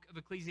the book of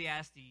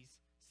Ecclesiastes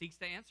seeks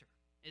to answer.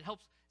 It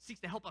seeks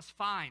to help us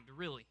find,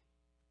 really.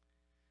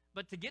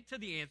 But to get to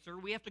the answer,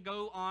 we have to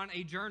go on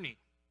a journey.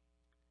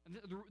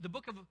 The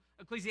book of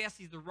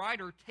Ecclesiastes, the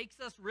writer, takes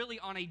us really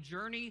on a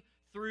journey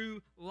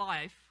through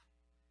life.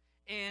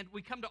 And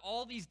we come to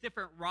all these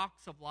different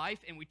rocks of life,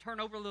 and we turn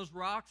over those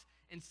rocks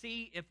and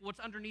see if what's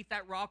underneath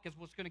that rock is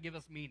what's going to give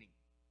us meaning.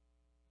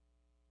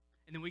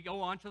 And then we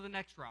go on to the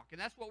next rock.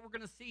 And that's what we're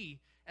going to see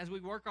as we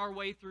work our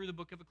way through the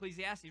book of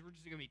Ecclesiastes. We're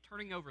just going to be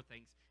turning over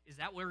things. Is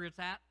that where it's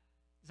at?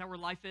 Is that where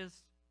life is?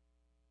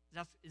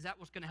 Is that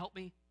what's going to help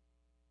me?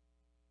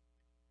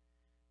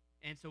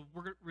 And so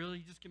we're really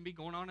just going to be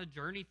going on a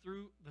journey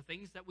through the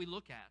things that we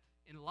look at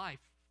in life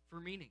for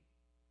meaning.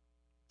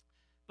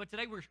 But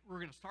today we're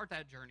going to start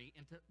that journey.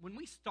 And when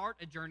we start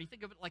a journey,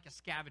 think of it like a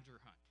scavenger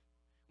hunt.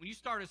 When you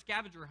start a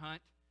scavenger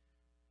hunt,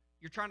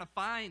 you're trying to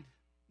find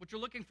what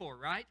you're looking for,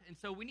 right? And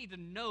so we need to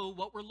know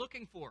what we're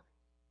looking for.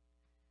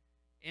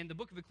 And the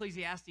book of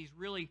Ecclesiastes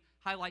really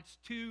highlights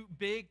two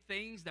big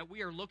things that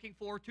we are looking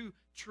for, two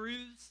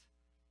truths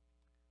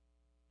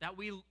that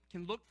we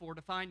can look for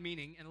to find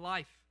meaning in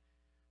life.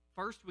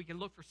 First, we can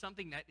look for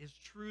something that is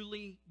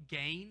truly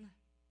gain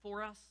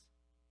for us,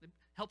 that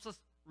helps us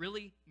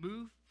really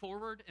move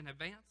forward and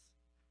advance.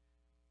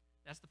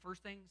 That's the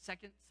first thing.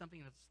 Second,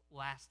 something that's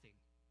lasting,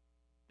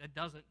 that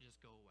doesn't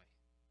just go away.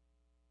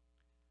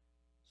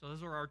 So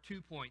those are our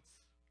 2 points.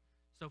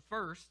 So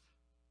first,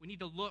 we need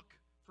to look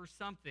for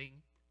something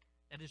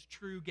That is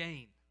true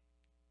gain.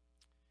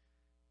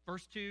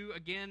 Verse 2,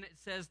 again, it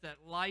says that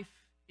life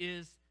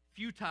is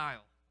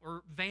futile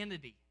or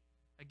vanity.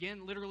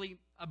 Again, literally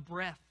a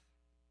breath,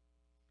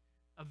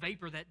 a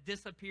vapor that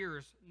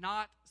disappears,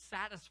 not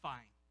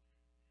satisfying.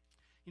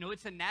 You know,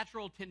 it's a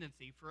natural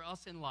tendency for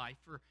us in life,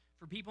 for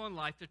people in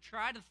life, to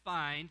try to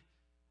find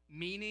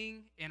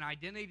meaning and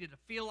identity, to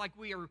feel like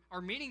we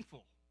are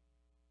meaningful.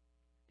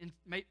 And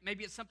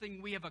maybe it's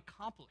something we have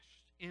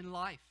accomplished in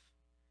life.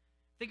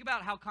 Think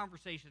about how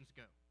conversations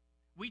go.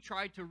 We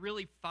try to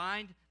really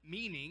find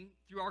meaning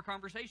through our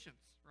conversations,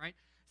 right?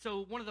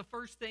 So one of the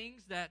first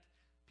things that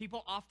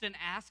people often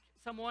ask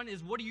someone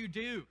is, what do you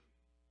do?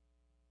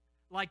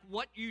 Like,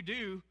 what you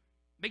do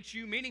makes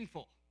you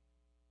meaningful.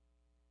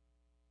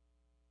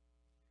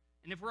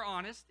 And if we're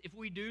honest, if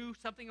we do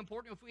something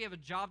important, if we have a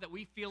job that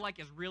we feel like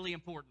is really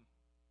important,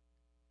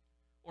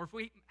 or if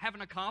we have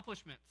an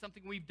accomplishment,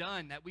 something we've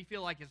done that we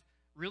feel like is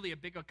really a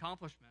big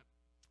accomplishment,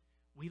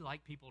 we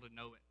like people to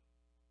know it.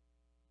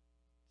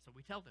 So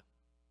we tell them.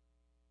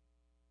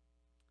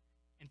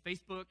 And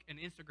Facebook and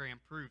Instagram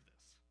prove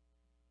this.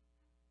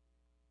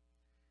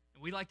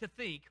 And we like to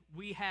think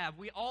we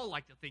all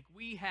like to think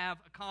we have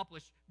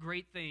accomplished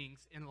great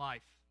things in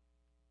life,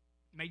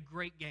 made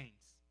great gains.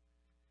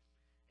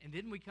 And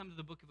then we come to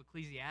the book of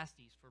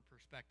Ecclesiastes for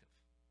perspective.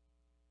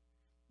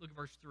 Look at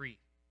verse 3.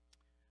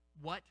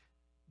 What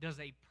does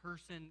a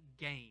person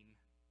gain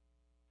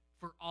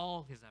for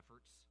all his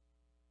efforts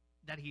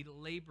that he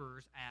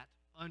labors at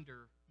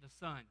under the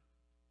sun?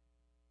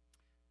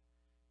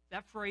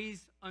 That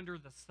phrase, under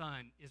the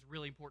sun, is a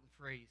really important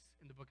phrase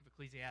in the book of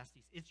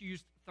Ecclesiastes. It's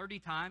used 30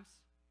 times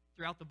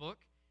throughout the book.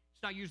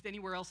 It's not used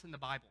anywhere else in the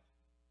Bible.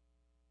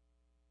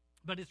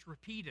 But it's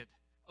repeated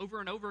over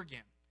and over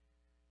again.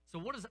 So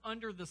what does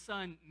under the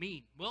sun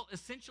mean? Well,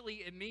 essentially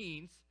it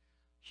means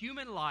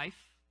human life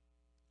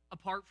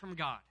apart from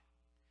God.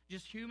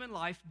 Just human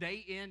life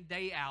day in,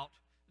 day out,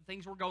 the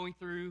things we're going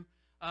through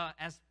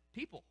as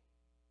people.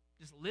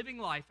 Just living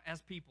life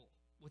as people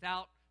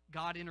without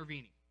God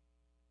intervening.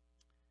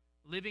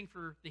 Living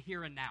for the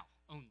here and now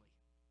only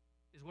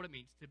is what it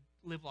means to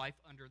live life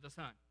under the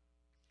sun.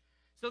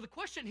 So the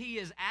question he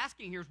is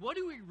asking here is, what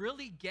do we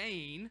really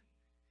gain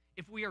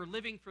if we are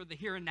living for the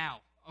here and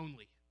now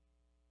only?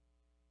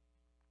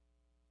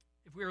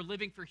 If we are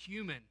living for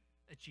human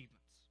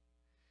achievements?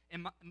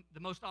 And the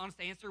most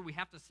honest answer we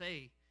have to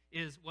say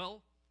is,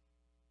 well,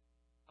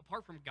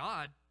 apart from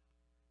God,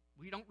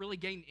 we don't really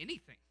gain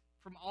anything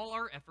from all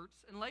our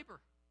efforts and labor.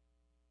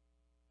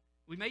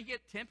 We may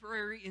get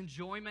temporary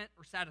enjoyment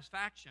or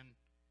satisfaction,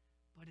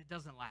 but it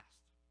doesn't last.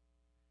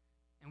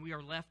 And we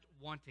are left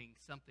wanting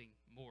something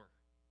more.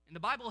 And the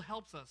Bible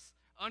helps us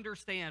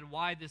understand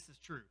why this is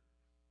true.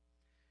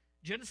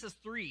 Genesis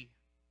 3,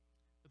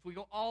 if we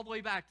go all the way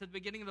back to the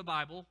beginning of the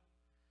Bible,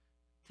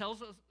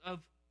 tells us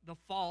of the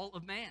fall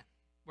of man,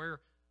 where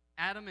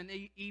Adam and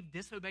Eve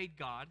disobeyed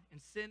God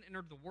and sin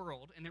entered the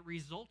world, and it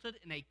resulted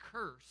in a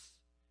curse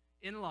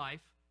in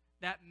life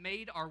that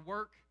made our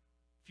work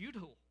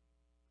futile.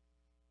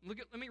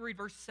 Let me read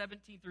verse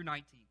 17 through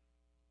 19.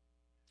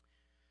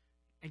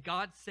 And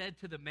God said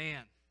to the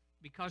man,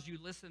 because you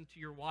listened to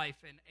your wife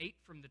and ate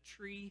from the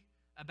tree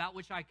about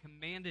which I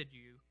commanded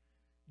you,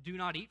 do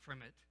not eat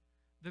from it.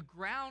 The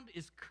ground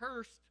is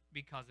cursed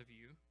because of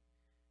you.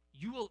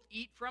 You will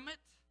eat from it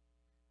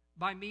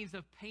by means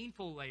of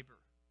painful labor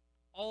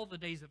all the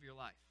days of your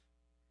life.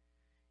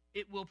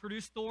 It will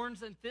produce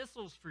thorns and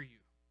thistles for you,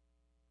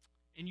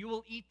 and you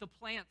will eat the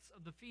plants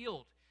of the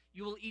field.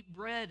 You will eat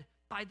bread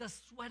by the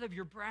sweat of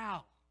your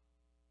brow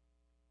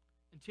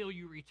until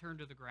you return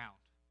to the ground,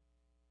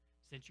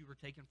 since you were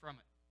taken from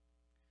it.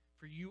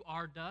 For you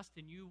are dust,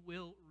 and you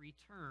will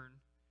return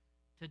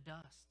to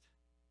dust.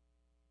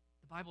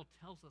 The Bible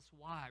tells us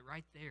why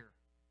right there.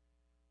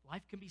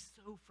 Life can be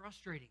so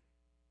frustrating.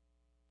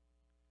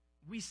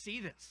 We see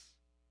this.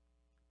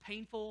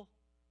 Painful,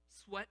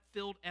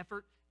 sweat-filled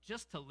effort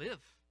just to live,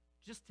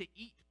 just to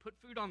eat, put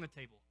food on the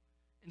table,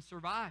 and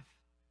survive.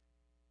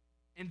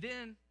 And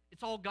then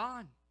it's all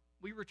gone.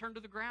 We return to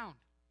the ground.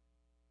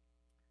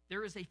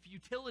 There is a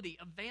futility,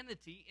 a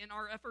vanity in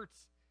our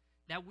efforts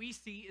that we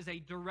see as a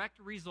direct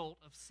result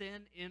of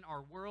sin in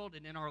our world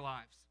and in our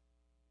lives.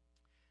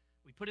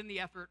 We put in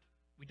the effort,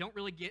 we don't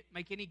really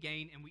make any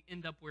gain, and we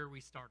end up where we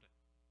started,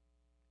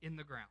 in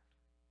the ground.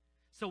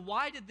 So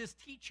why did this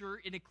teacher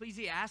in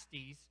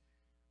Ecclesiastes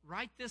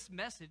write this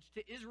message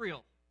to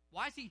Israel?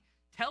 Why is he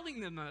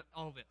telling them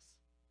all this?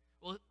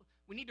 Well,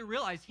 we need to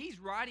realize he's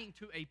writing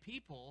to a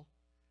people,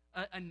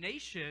 a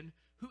nation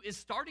who is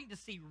starting to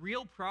see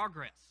real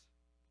progress.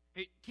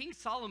 King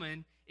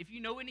Solomon, if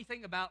you know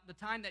anything about the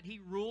time that he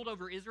ruled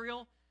over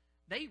Israel,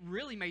 they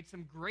really made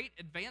some great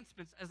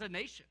advancements as a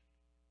nation.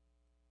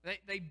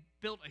 They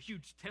built a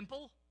huge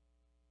temple.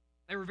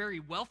 They were very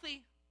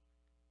wealthy.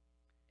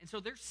 And so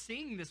they're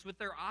seeing this with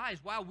their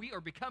eyes. Wow, we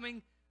are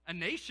becoming a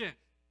nation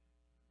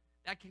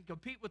that can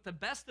compete with the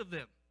best of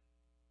them.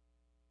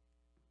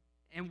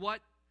 And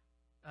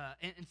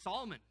and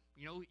Solomon,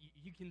 you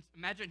can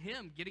imagine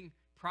him getting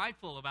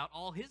prideful about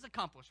all his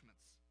accomplishments.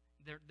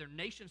 Their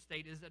nation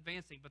state is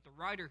advancing, but the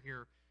writer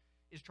here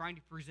is trying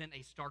to present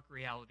a stark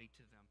reality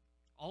to them.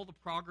 All the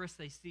progress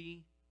they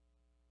see,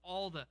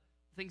 all the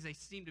things they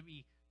seem to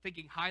be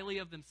thinking highly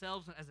of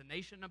themselves as a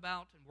nation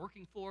about and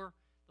working for,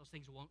 those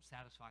things won't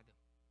satisfy them.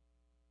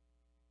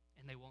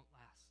 And they won't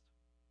last.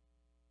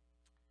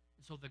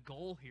 And so the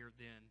goal here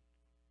then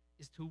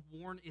is to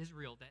warn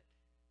Israel that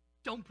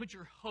don't put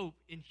your hope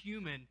in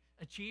human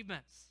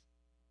achievements.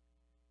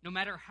 No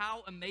matter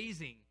how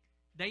amazing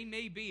they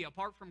may be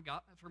apart from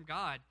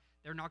God,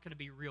 they're not going to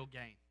be real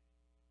gain.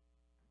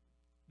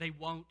 They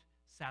won't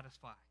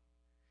satisfy.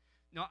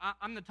 No,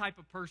 I'm the type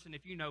of person,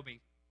 if you know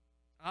me,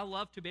 I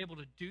love to be able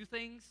to do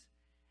things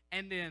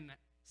and then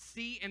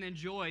see and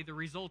enjoy the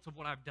results of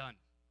what I've done.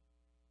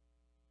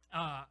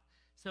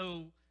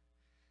 So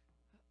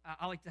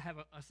I like to have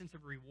a sense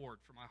of reward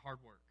for my hard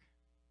work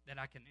that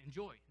I can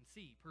enjoy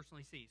and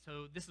personally see.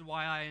 So this is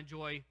why I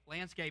enjoy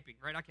landscaping,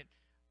 right? I can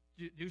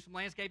do some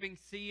landscaping,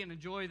 see and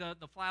enjoy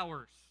the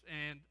flowers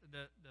and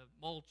the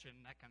mulch and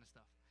that kind of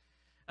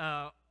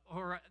stuff.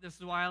 Or this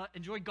is why I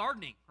enjoy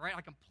gardening, right?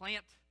 I can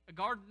plant a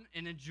garden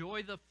and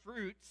enjoy the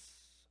fruits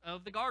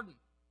of the garden.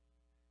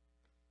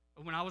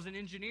 When I was an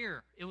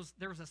engineer,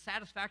 there was a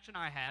satisfaction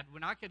I had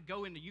when I could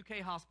go into UK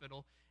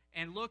Hospital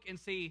and look and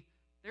see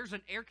there's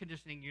an air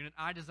conditioning unit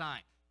I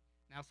designed.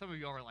 Now, some of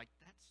you are like,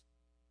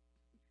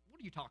 what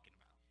are you talking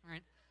about,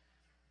 right?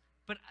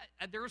 But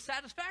there was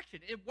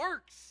satisfaction. It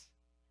works.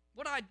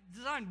 What I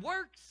designed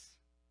works.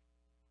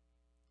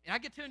 And I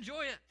get to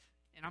enjoy it.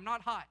 And I'm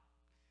not hot.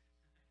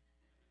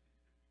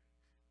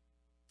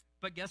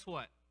 But guess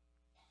what?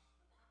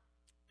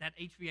 That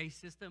HVAC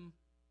system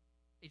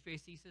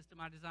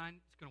I designed,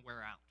 it's going to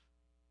wear out.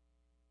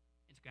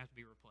 It's going to have to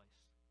be replaced.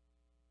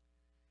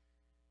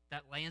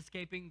 That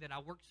landscaping that I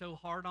worked so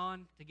hard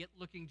on to get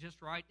looking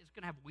just right, it's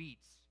going to have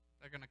weeds.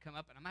 They're going to come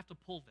up, and I'm going to have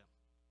to pull them.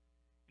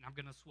 And I'm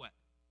going to sweat.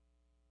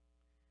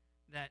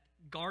 That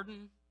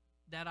garden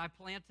that I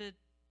planted,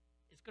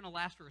 it's going to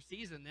last for a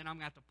season. Then I'm going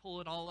to have to pull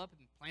it all up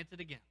and plant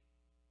it again.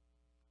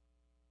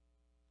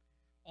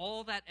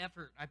 All that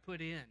effort I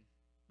put in,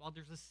 while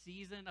there's a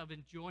season of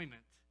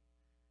enjoyment,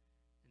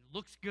 and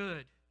looks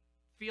good,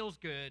 feels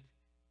good,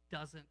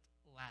 doesn't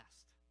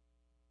last.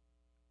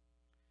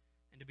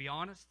 And to be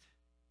honest,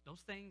 those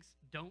things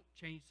don't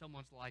change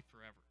someone's life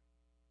forever.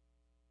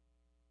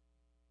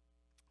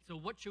 So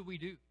what should we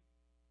do?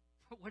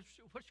 What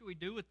should we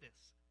do with this?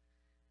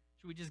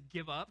 Should we just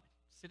give up,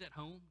 sit at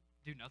home,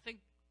 do nothing?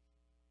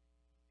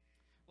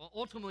 Well,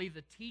 ultimately,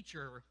 the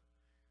teacher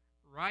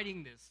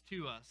writing this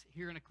to us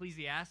here in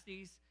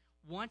Ecclesiastes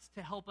wants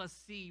to help us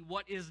see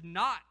what is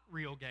not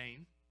real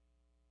gain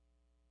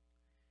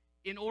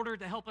in order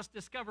to help us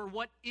discover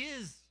what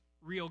is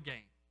real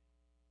gain.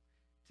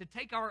 To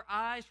take our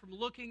eyes from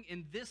looking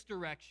in this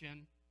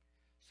direction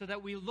so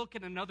that we look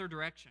in another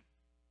direction.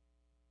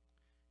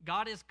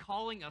 God is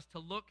calling us to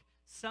look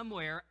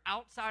somewhere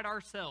outside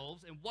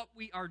ourselves and what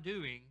we are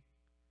doing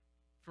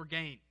for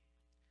gain.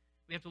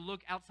 We have to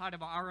look outside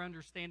of our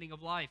understanding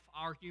of life,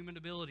 our human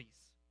abilities,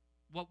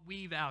 what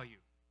we value.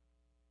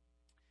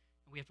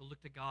 And we have to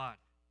look to God.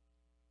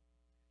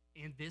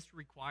 And this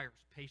requires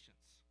patience.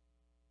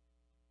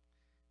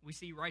 We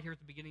see right here at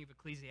the beginning of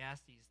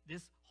Ecclesiastes,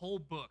 this whole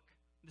book,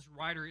 this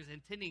writer is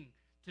intending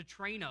to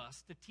train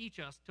us, to teach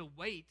us to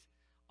wait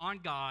on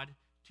God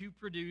to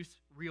produce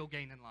real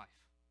gain in life.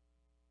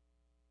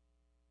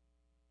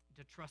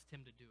 To trust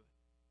Him to do it.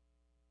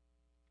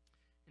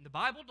 And the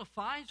Bible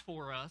defines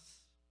for us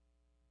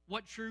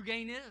what true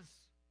gain is.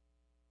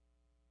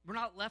 We're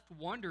not left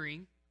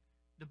wondering.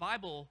 The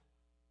Bible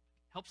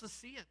helps us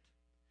see it.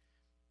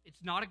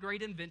 It's not a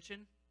great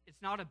invention.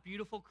 It's not a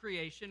beautiful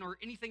creation or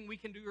anything we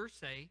can do or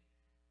say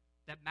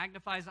that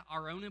magnifies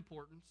our own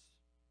importance.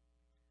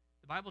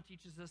 The Bible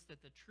teaches us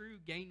that the true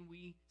gain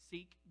we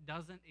seek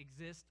doesn't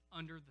exist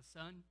under the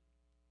sun.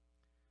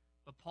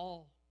 But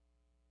Paul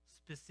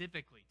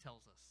specifically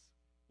tells us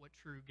what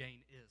true gain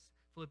is.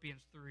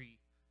 Philippians 3,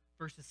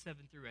 verses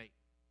 7 through 8.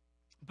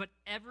 But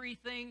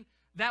everything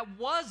that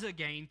was a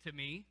gain to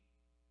me,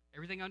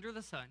 everything under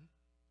the sun,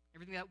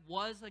 everything that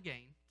was a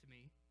gain to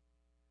me,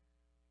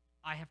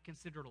 I have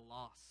considered a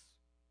loss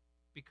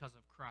because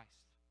of Christ.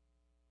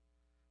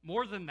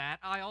 More than that,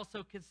 I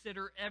also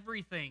consider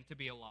everything to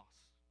be a loss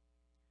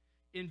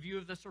in view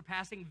of the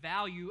surpassing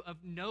value of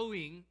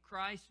knowing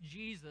Christ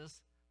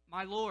Jesus,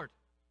 my Lord.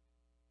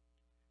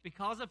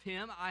 Because of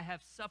Him, I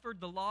have suffered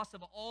the loss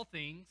of all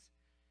things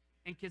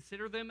and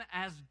consider them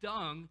as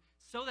dung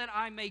so that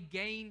I may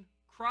gain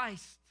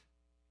Christ.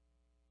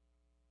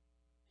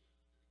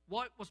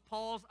 What was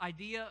Paul's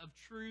idea of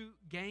true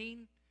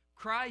gain?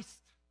 Christ.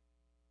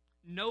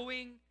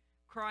 Knowing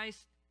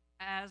Christ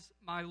as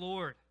my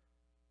Lord.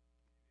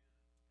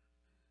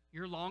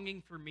 Your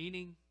longing for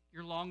meaning,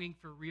 your longing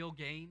for real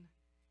gain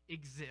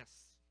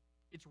exists.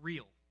 It's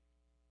real.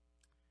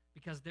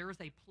 Because there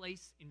is a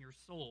place in your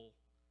soul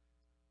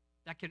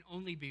that can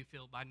only be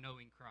filled by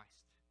knowing Christ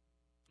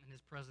and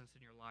His presence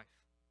in your life.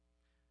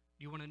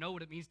 Do you want to know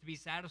what it means to be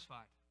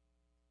satisfied?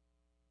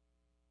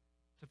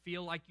 to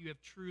feel like you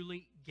have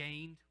truly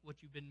gained what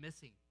you've been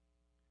missing.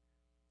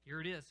 Here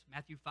it is,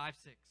 Matthew 5:6.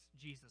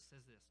 Jesus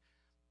says this.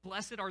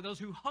 Blessed are those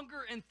who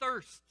hunger and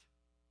thirst.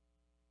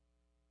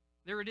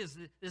 There it is,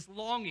 this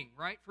longing,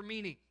 right, for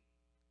meaning.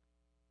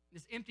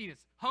 This emptiness,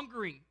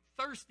 hungering,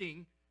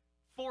 thirsting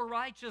for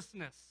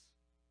righteousness.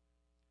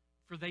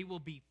 For they will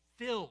be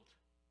filled.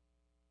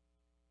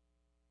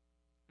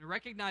 And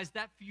recognize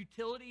that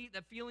futility,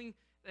 that feeling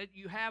that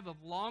you have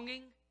of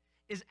longing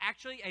is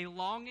actually a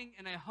longing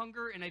and a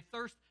hunger and a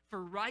thirst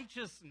for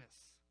righteousness.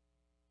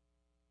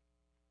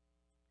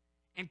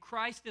 And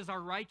Christ is our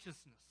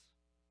righteousness.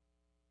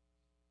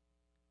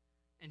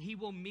 And he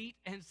will meet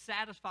and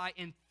satisfy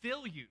and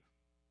fill you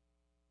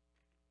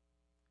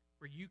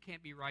where you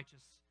can't be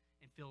righteous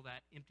and feel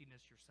that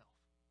emptiness yourself.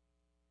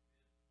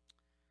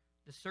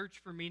 The search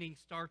for meaning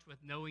starts with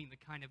knowing the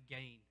kind of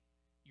gain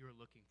you are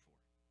looking for.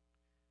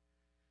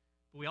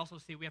 But we also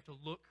see we have to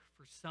look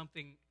for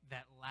something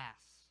that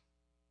lasts.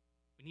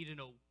 We need to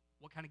know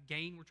what kind of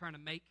gain we're trying to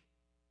make.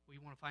 We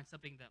want to find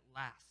something that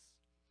lasts.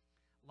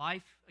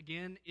 Life,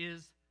 again,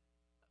 is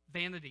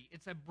vanity.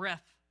 It's a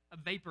breath, a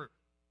vapor.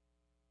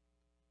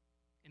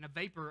 And a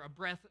vapor, a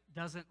breath,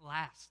 doesn't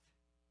last.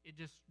 It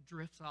just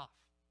drifts off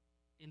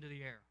into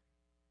the air.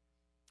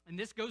 And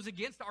this goes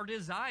against our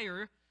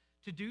desire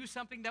to do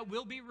something that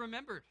will be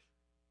remembered.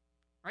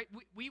 Right?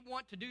 We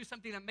want to do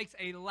something that makes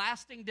a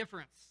lasting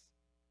difference,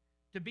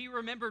 to be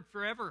remembered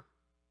forever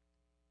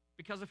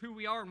because of who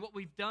we are and what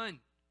we've done.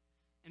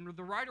 And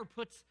the writer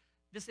puts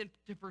this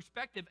into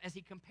perspective as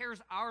he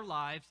compares our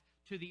lives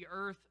to the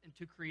earth and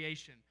to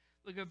creation.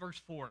 Look at verse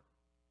 4.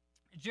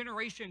 A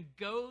generation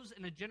goes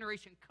and a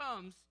generation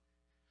comes,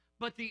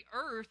 but the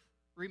earth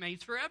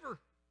remains forever.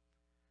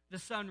 The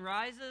sun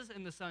rises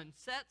and the sun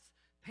sets.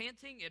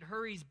 Panting, it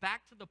hurries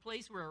back to the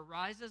place where it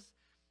rises.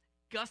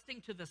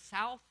 Gusting to the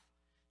south,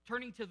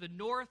 turning to the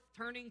north,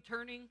 turning,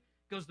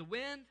 goes the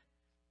wind,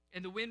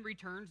 and the wind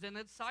returns and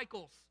it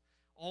cycles.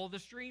 All the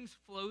streams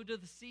flow to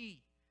the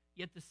sea,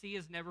 yet the sea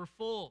is never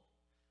full.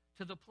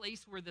 To the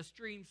place where the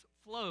streams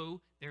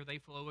flow, there they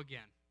flow again.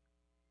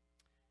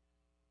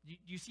 Do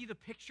you see the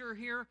picture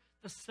here?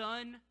 The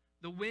sun,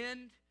 the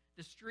wind,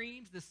 the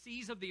streams, the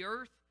seas of the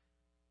earth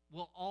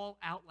will all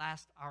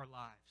outlast our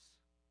lives.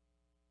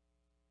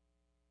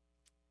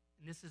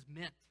 And this is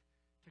meant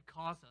to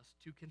cause us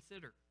to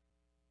consider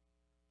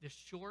the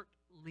short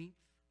length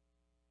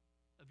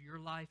of your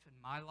life and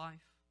my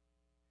life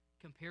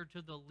compared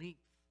to the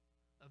length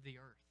of the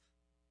earth,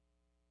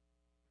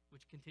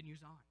 which continues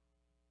on.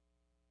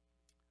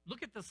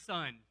 Look at the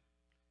sun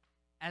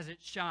as it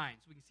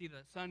shines. We can see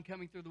the sun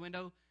coming through the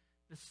window.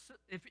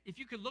 If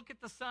you could look at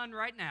the sun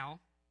right now,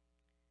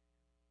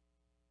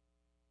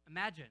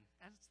 imagine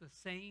that's the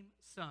same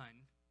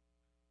sun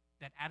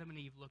that Adam and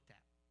Eve looked at.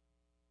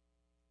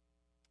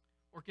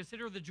 Or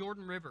consider the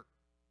Jordan River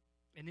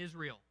in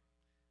Israel.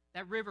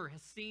 That river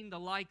has seen the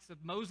likes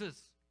of Moses.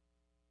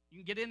 You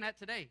can get in that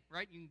today,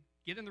 right? You can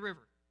get in the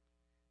river.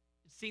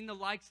 It's seen the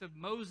likes of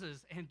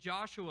Moses and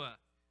Joshua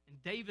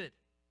and David,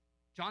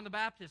 John the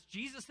Baptist.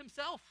 Jesus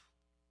himself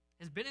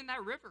has been in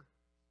that river.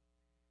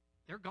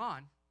 They're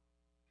gone.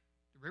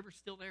 The river's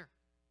still there.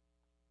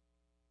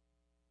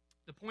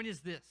 The point is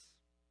this.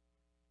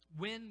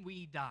 When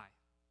we die,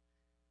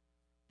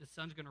 the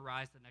sun's going to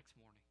rise the next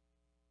morning.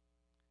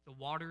 The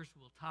waters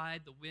will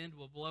tide, the wind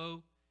will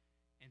blow,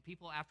 and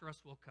people after us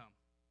will come.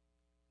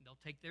 And they'll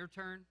take their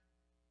turn,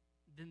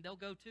 then they'll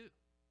go too.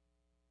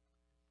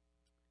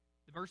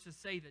 The verses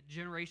say that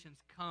generations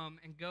come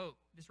and go.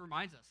 This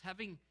reminds us,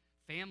 having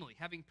family,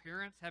 having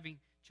parents, having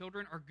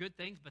children are good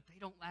things, but they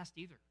don't last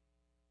either.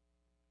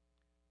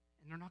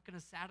 And they're not going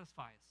to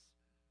satisfy us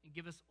and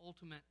give us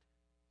ultimate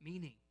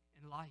meaning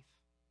in life.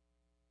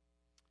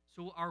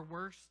 So our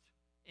worst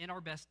and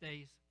our best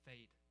days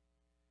fade.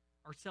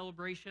 Our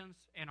celebrations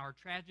and our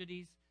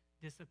tragedies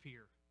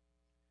disappear.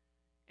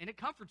 And it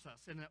comforts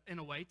us in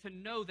a way to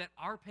know that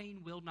our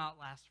pain will not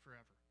last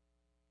forever.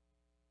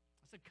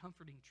 That's a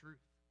comforting truth.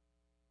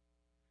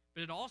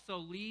 But it also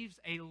leaves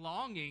a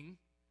longing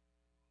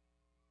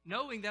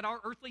knowing that our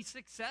earthly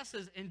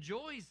successes and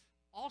joys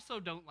also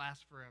don't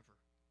last forever.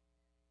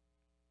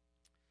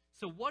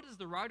 So what does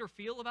the writer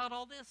feel about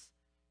all this?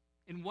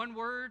 In one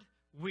word,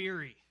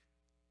 weary.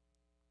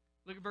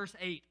 Look at verse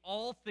 8.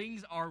 All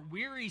things are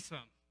wearisome.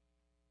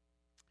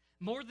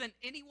 More than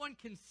anyone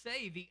can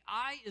say, the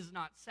eye is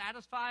not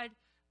satisfied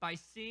by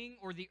seeing,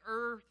 or the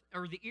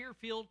ear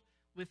filled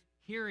with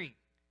hearing.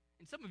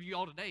 And some of you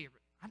all today,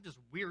 I'm just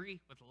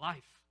weary with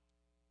life.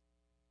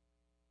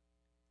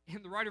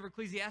 And the writer of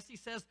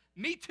Ecclesiastes says,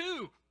 me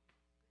too.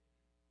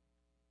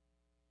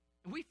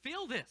 And we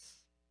feel this.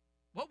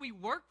 What we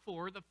work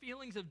for, the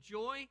feelings of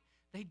joy,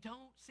 they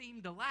don't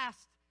seem to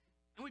last.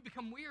 And we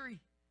become weary.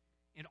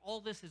 And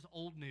all this is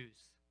old news.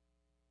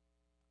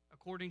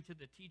 According to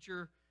the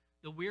teacher,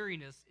 the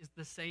weariness is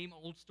the same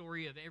old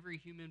story of every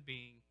human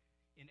being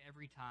in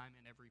every time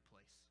and every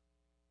place.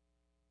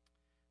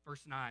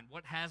 Verse 9,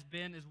 what has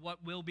been is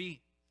what will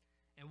be,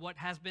 and what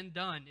has been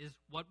done is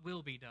what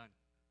will be done.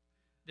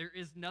 There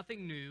is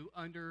nothing new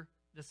under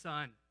the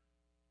sun.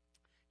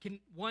 can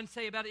one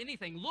say about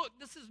anything? Look,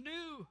 this is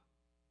new.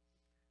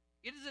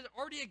 It has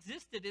already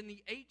existed in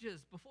the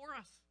ages before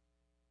us.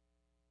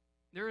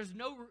 There is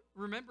no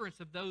remembrance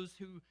of those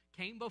who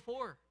came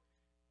before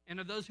and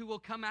of those who will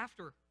come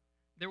after.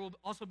 There will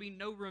also be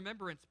no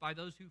remembrance by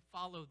those who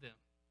follow them.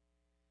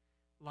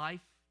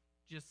 Life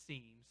just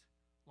seems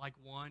like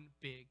one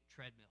big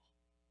treadmill.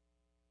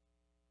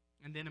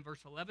 And then in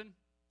verse 11,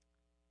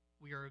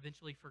 we are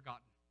eventually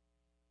forgotten.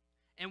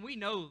 And we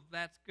know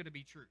that's going to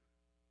be true,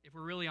 if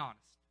we're really honest.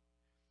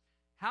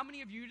 How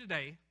many of you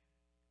today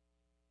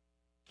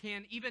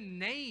can even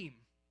name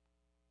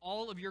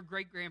all of your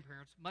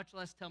great-grandparents, much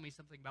less tell me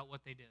something about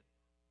what they did?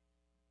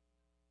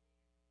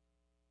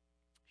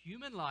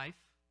 Human life,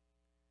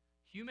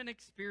 human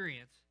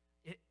experience,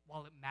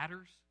 while it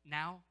matters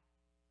now,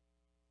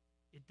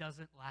 it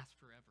doesn't last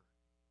forever.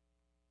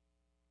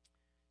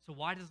 So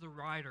why does the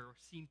writer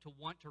seem to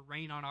want to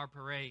rain on our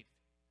parade?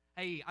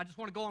 Hey, I just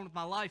want to go on with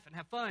my life and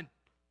have fun.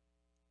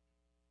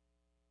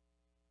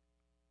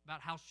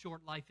 About how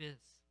short life is.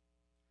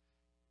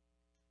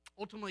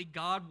 Ultimately,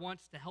 God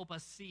wants to help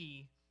us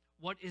see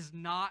what is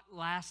not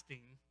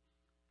lasting,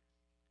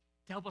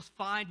 to help us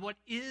find what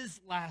is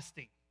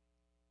lasting.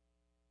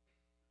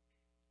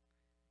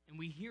 And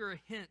we hear a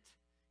hint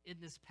in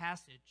this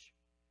passage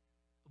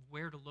of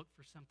where to look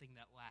for something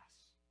that lasts.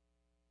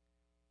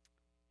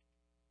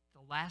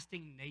 The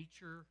lasting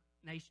nature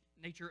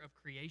of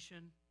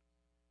creation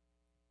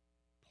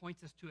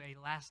points us to a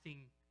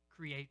lasting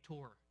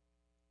creator.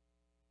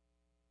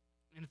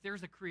 And if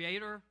there's a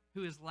creator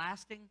who is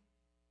lasting,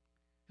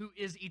 who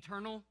is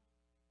eternal,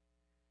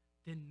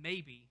 then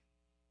maybe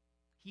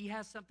he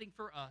has something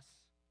for us,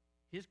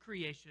 his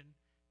creation,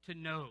 to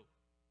know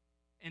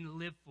and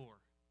live for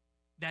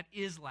that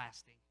is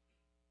lasting.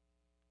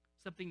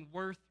 Something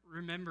worth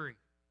remembering.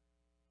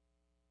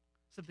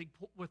 Something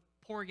worth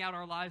pouring out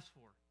our lives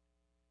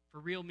for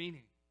real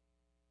meaning.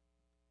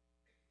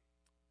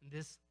 And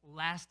this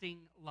lasting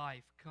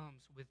life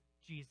comes with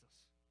Jesus.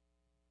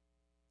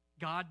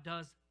 God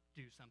does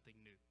do something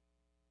new.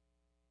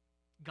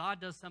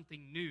 God does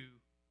something new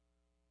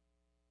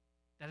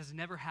that has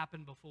never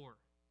happened before.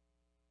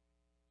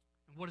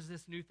 And what is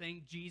this new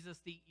thing? Jesus,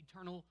 the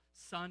eternal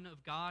Son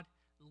of God,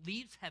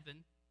 leaves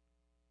heaven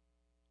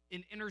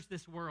and enters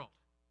this world.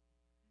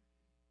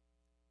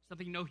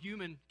 Something no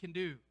human can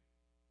do.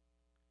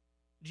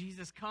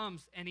 Jesus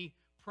comes and he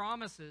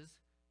promises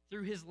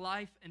through his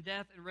life and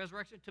death and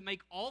resurrection to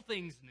make all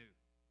things new.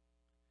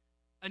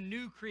 A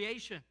new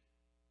creation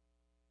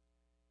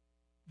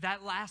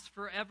that lasts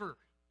forever.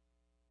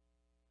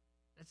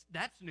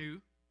 That's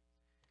new.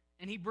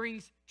 And he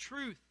brings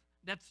truth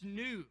that's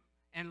new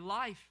and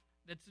life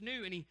that's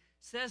new. And he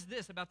says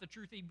this about the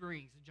truth he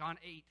brings. John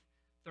 8,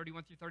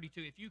 31 through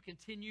 32. If you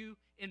continue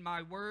in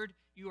my word,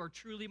 you are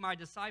truly my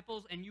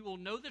disciples, and you will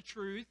know the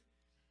truth,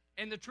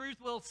 and the truth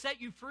will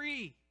set you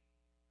free.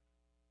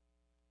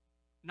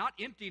 Not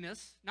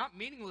emptiness, not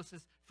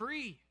meaninglessness,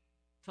 free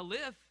to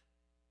live.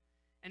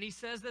 And he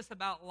says this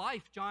about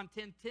life, John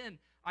 10:10.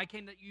 I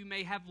came that you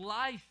may have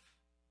life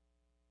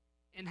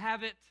and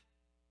have it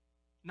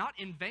not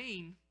in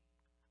vain,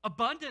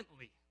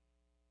 abundantly.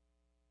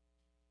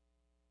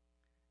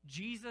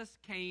 Jesus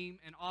came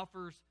and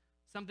offers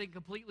something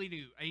completely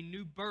new, a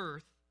new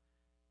birth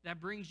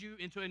that brings you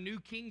into a new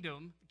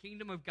kingdom, the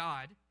kingdom of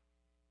God,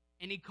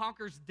 and he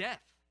conquers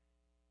death.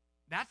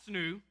 That's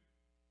new.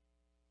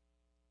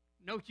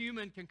 No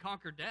human can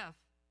conquer death.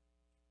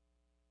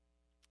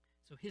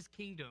 So his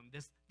kingdom,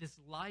 this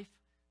life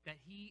that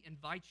he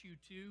invites you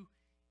to,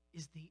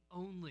 is the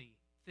only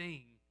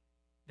thing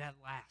that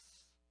lasts.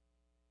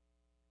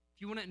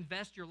 If you want to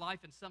invest your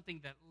life in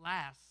something that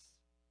lasts,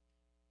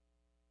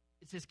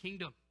 it's his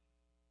kingdom.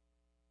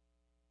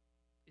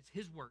 It's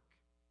his work.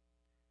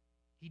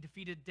 He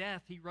defeated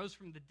death. He rose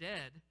from the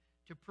dead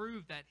to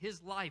prove that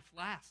his life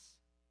lasts.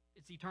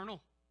 It's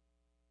eternal.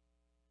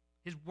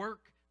 His work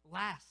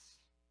lasts.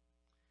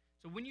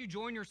 So when you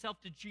join yourself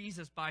to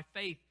Jesus by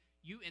faith,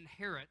 you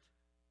inherit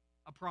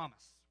a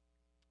promise.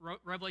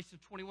 Revelation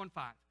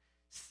 21:5.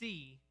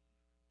 See,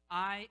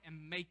 I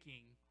am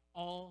making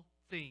all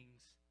things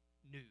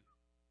new.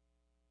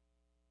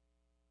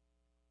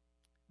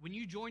 When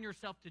you join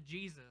yourself to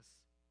Jesus,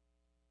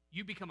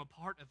 you become a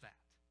part of that.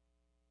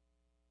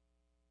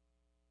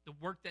 The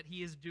work that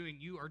he is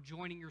doing, you are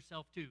joining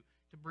yourself to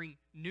bring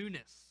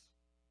newness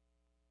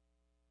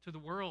to the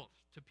world,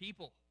 to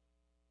people.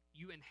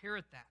 You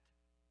inherit that.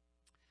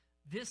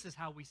 This is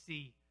how we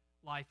see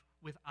life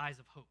with eyes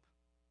of hope.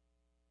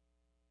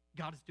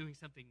 God is doing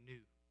something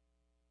new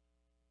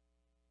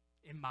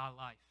in my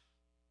life,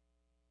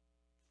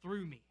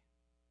 through me.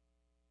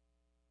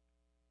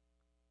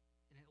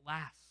 And it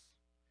lasts.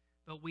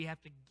 But we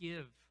have to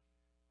give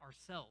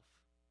ourselves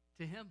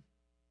to him.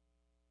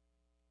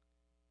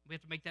 We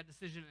have to make that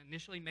decision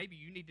initially. Maybe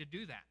you need to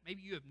do that.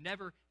 Maybe you have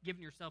never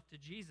given yourself to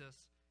Jesus,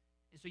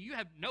 and so you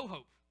have no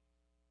hope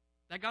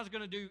that God's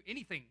going to do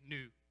anything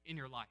new in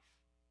your life.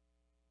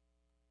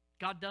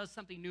 God does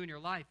something new in your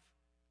life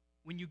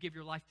when you give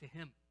your life to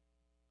him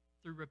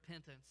through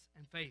repentance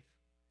and faith.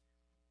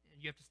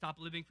 You have to stop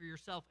living for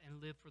yourself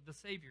and live for the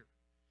Savior.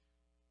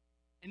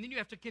 And then you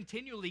have to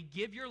continually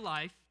give your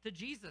life to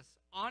Jesus,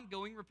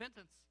 ongoing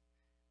repentance.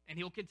 And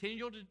he'll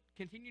continue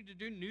to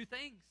do new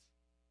things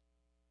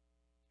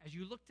as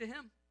you look to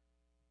him.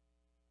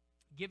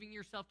 Giving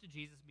yourself to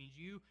Jesus means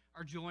you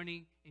are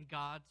joining in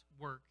God's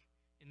work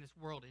in this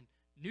world and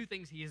new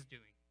things he is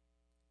doing,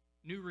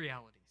 new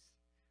realities,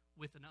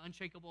 with an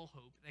unshakable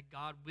hope that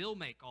God will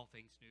make all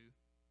things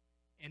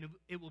new, and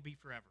it will be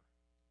forever.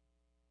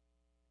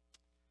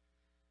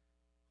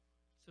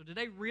 So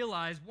today,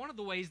 realize one of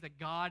the ways that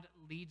God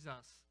leads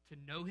us to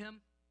know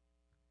him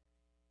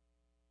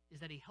is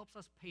that he helps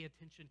us pay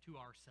attention to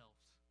ourselves.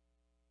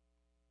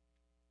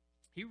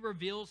 He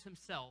reveals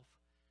himself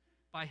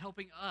by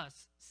helping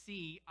us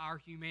see our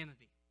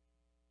humanity.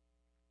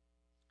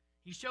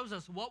 He shows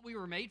us what we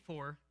were made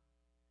for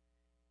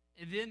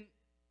and then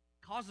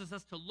causes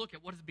us to look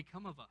at what has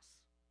become of us.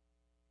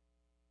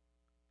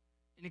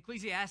 In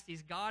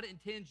Ecclesiastes, God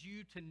intends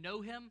you to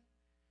know him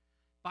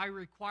by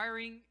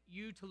requiring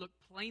you to look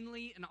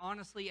plainly and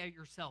honestly at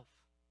yourself,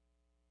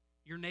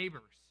 your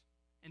neighbors,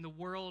 and the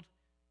world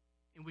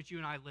in which you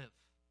and I live.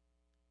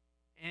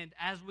 And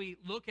as we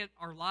look at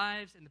our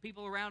lives and the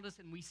people around us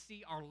and we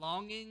see our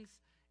longings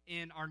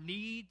and our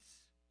needs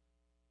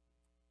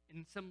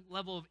and some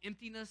level of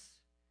emptiness,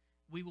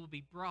 we will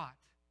be brought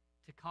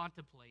to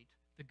contemplate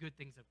the good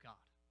things of God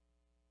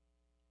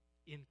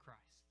in Christ.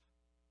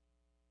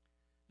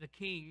 The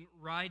king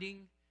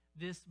writing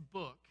this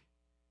book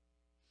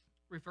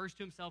refers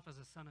to himself as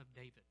a son of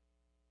David.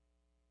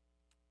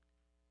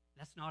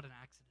 That's not an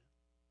accident.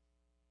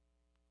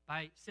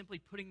 By simply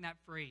putting that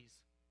phrase,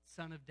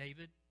 son of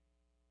David,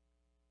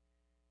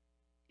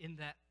 in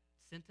that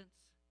sentence,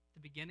 the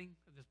beginning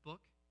of this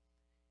book,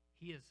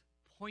 he is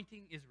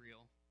pointing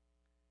Israel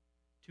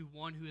to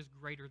one who is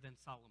greater than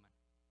Solomon,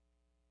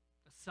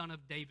 the son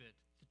of David,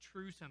 the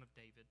true son of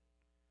David,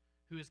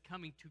 who is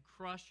coming to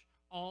crush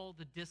all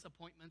the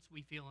disappointments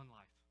we feel in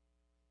life,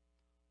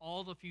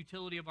 all the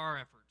futility of our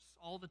efforts,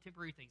 all the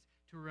temporary things,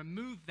 to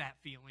remove that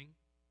feeling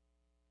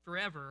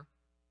forever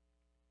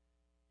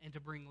and to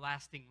bring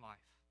lasting life,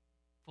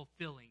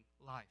 fulfilling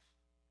life.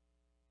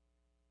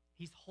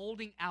 He's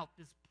holding out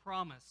this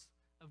promise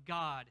of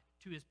God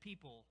to his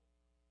people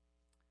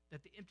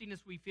that the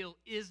emptiness we feel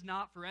is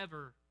not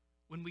forever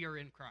when we are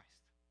in Christ.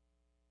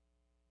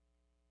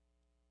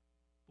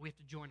 We have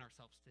to join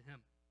ourselves to him.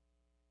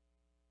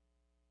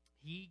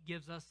 He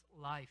gives us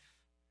life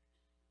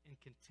and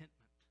contentment.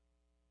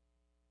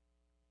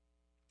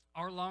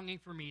 Our longing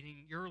for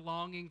meaning, your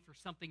longing for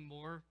something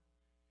more,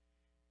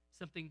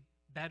 something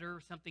better,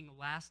 something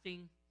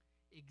lasting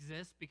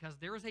exists because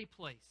there is a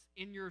place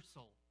in your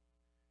soul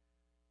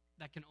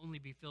that can only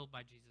be filled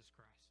by Jesus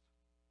Christ.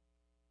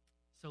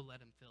 So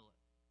let him fill it.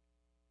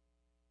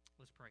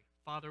 Let's pray.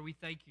 Father, we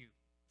thank you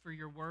for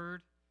your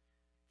word,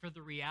 for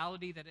the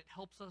reality that it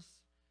helps us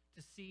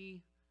to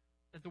see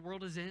that the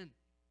world is in.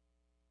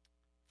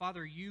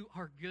 Father, you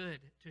are good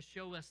to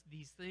show us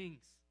these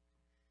things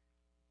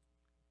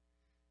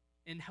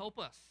and help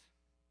us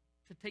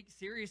to take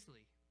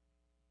seriously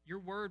your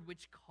word,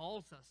 which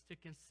calls us to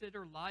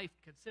consider life,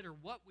 consider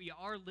what we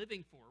are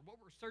living for, what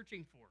we're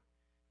searching for,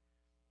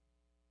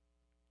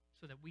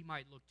 so that we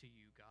might look to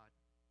you, God,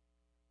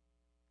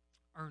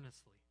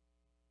 earnestly.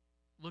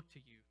 Look to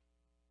you.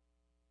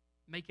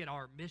 Make it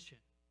our mission,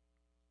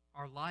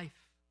 our life,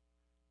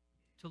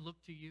 to look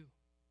to you.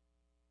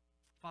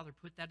 Father,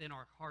 put that in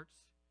our hearts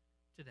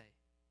today.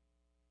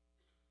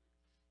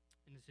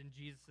 And it's in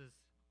Jesus'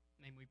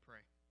 name we pray.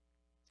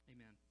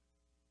 Amen.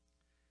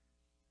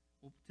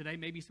 Well, today,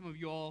 maybe some of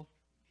you all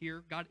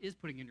here, God is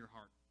putting in your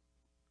heart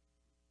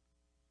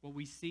what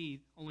we see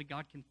only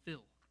God can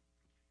fill.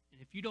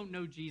 And if you don't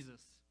know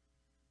Jesus,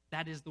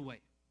 that is the way.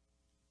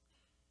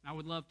 And I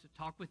would love to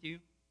talk with you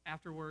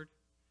afterward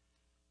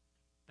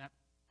about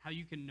how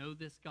you can know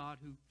this God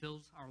who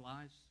fills our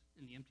lives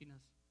in the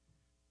emptiness.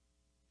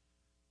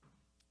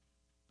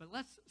 But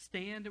let's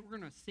stand and we're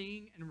going to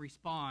sing and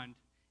respond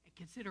and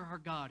consider our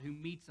God who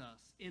meets us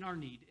in our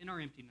need, in our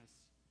emptiness,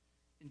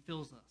 and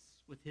fills us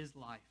with his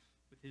life,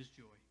 with his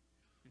joy,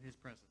 and his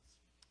presence.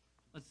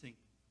 Let's sing.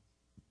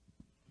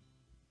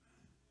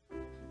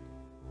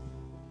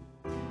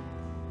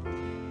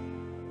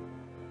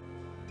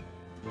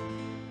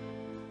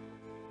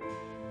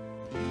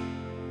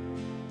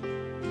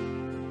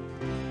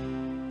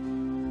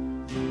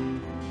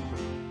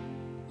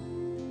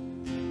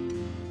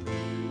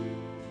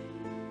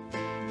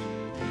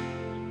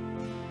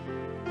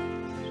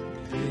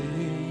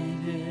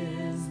 Great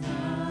is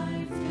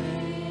thy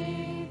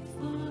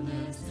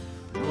faithfulness,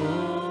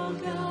 O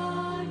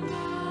God,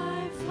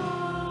 my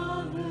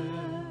Father.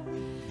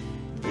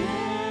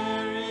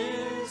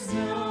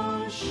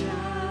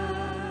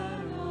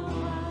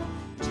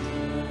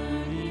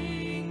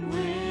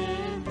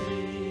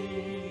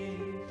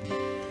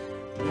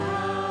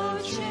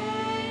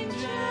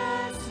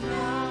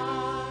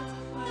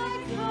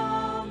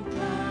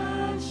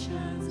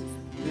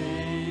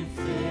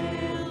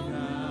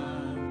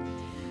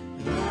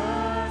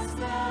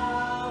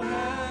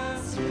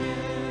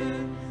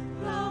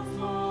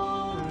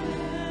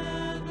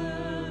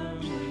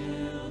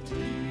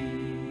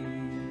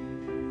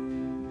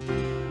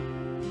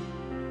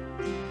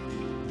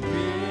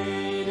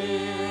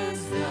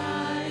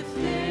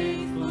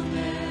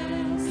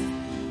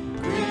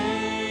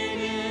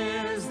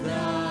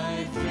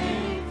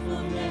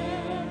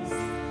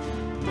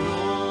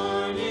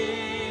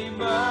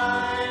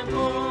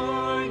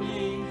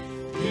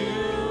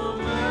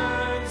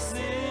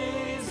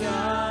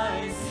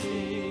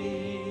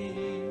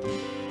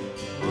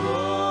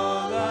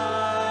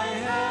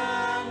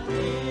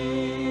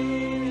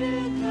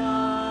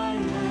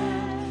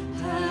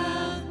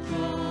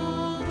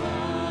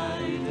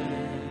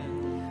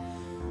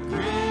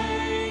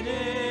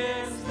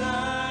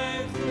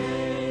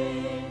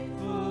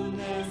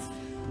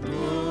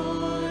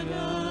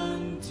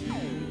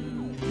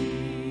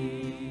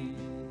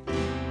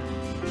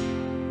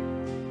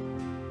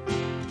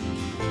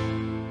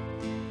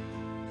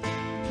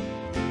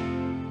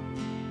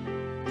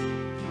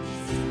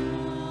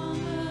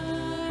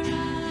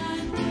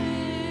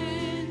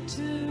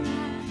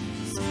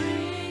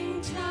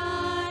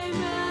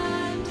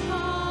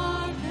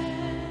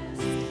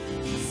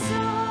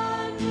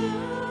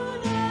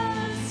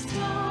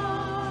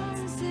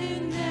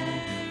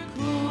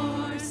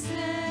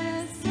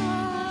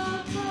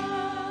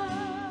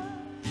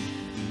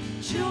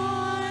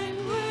 Join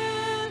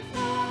with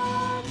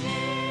all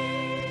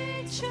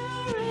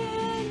nature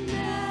in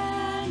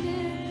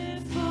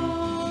manifold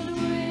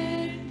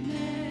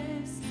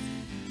witness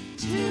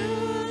to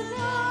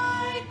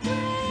thy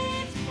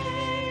great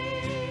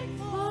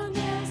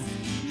faithfulness,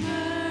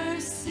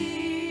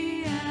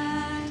 mercy,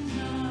 and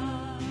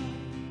love.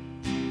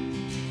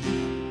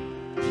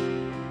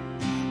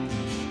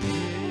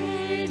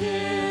 Great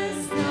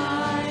is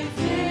thy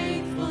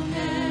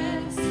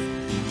faithfulness.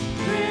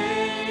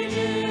 Great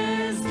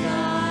is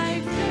thy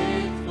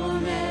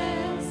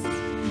faithfulness.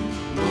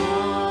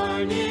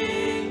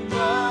 Morning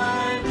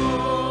by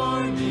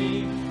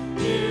morning,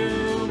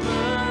 new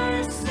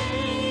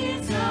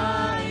mercies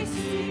I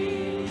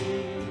see.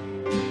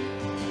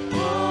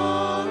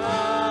 All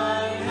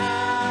I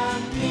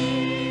have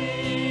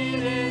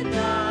needed,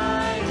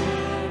 thy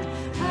hand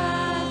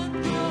hath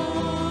provided.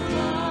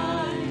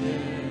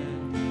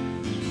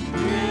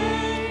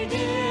 Great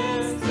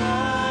is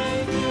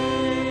thy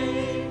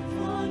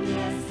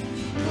faithfulness,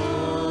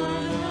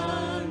 Lord,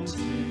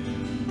 unto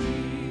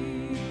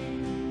me.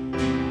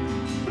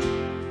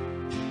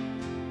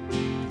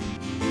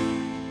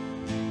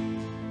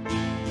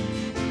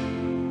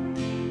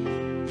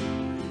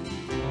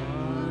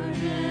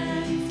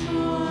 Pardon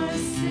for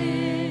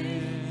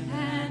sin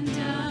and a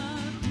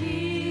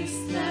peace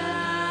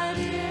that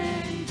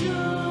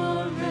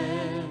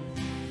endureth.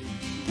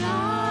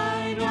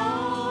 Thine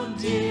own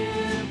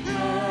dear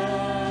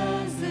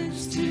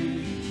presence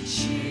to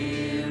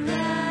cheer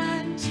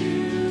and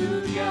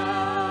to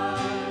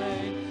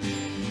guide.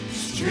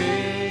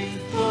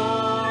 Strength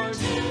for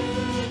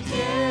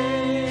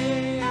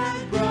today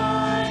and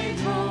bright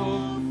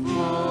hope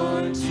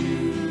for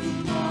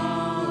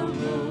tomorrow.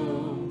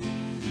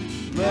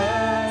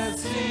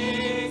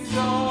 Blessings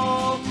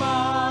all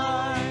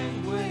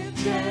mine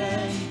with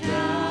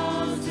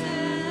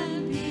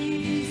 10,000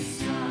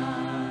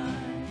 beside.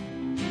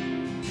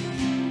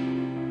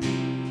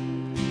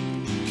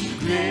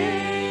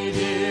 Great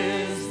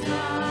is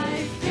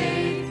thy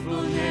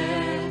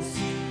faithfulness.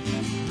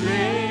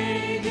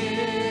 Great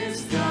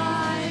is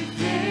thy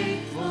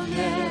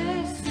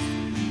faithfulness.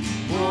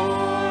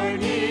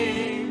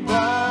 Morning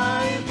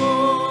by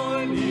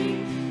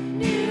morning,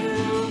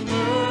 new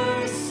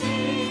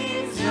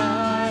mercies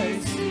I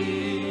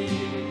see.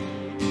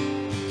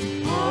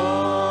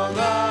 All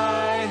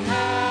I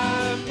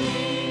have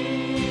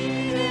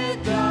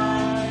needed,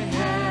 thy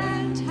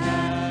hand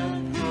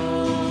hath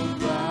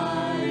provided.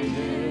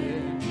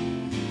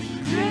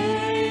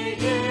 Great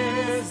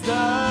is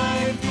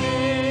thy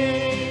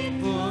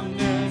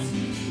faithfulness,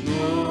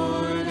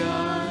 Lord,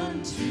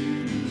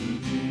 unto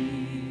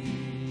thee.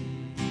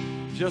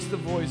 Just the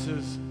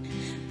voices.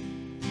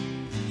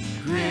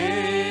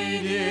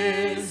 Great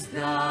is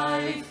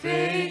thy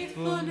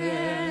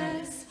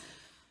faithfulness.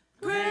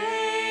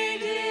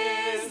 Great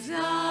is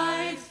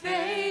thy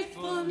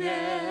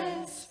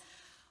faithfulness.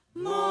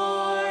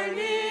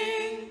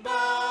 Morning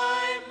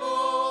by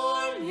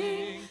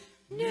morning,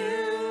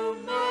 new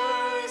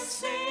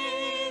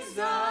mercies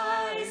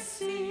I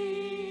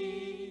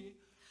see.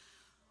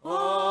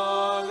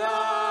 All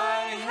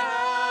I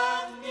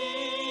have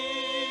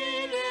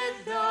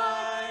needed,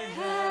 thy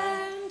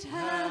hand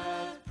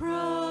hath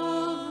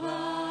provided.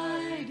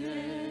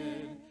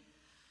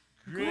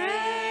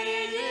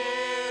 Great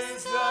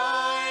is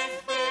thy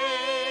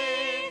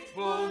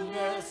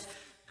faithfulness.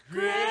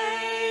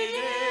 Great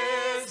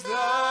is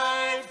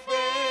thy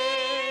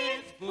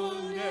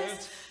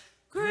faithfulness.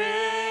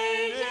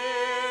 Great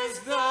is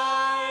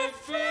thy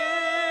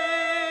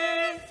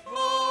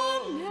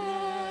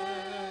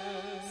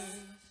faithfulness,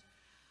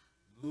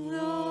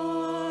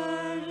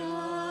 Lord,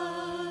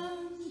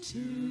 unto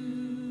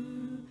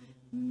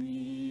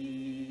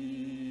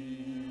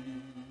me.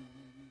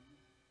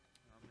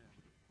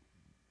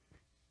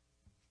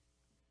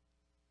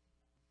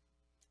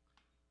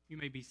 You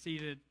may be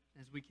seated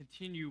as we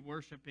continue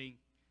worshiping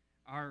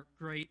our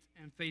great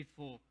and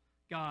faithful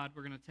God.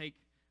 We're going to take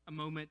a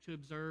moment to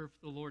observe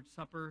the Lord's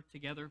Supper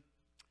together.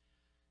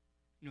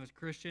 You know, as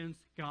Christians,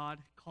 God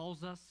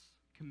calls us,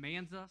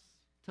 commands us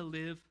to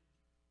live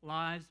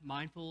lives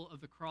mindful of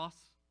the cross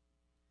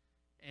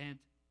and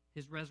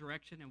his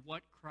resurrection and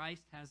what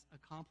Christ has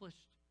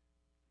accomplished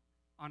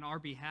on our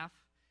behalf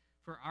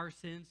for our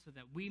sins so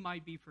that we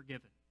might be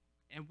forgiven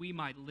and we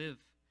might live.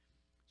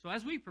 So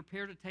as we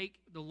prepare to take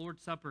the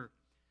Lord's Supper,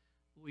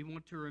 we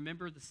want to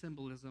remember the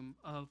symbolism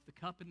of the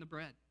cup and the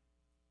bread.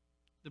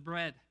 The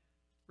bread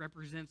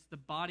represents the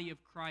body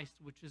of Christ,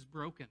 which is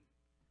broken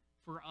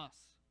for us.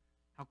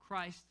 How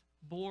Christ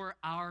bore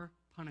our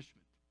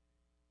punishment,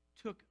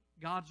 took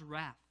God's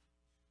wrath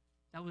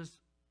that was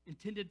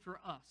intended for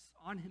us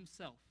on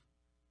himself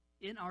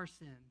in our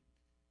sin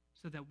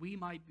so that we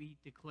might be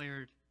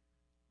declared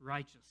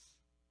righteous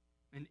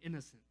and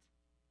innocent.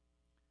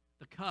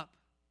 The cup,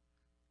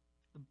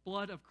 the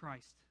blood of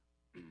Christ,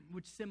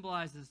 which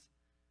symbolizes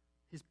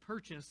his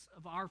purchase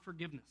of our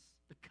forgiveness,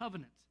 the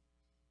covenant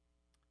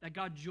that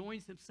God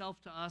joins himself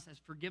to us as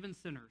forgiven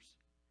sinners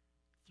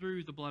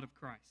through the blood of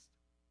Christ.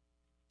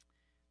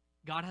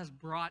 God has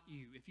brought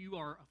you, if you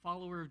are a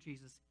follower of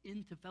Jesus,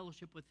 into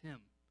fellowship with him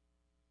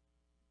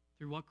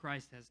through what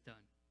Christ has done.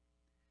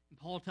 And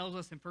Paul tells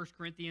us in 1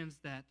 Corinthians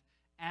that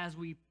as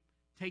we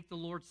take the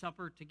Lord's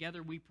Supper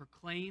together, we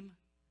proclaim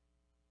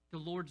the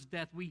Lord's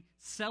death. We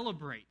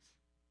celebrate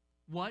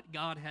what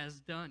God has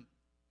done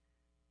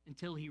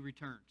until he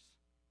returns.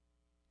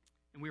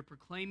 And we're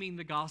proclaiming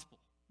the gospel,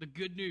 the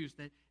good news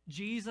that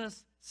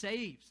Jesus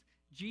saves,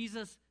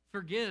 Jesus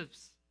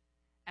forgives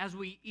as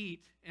we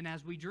eat and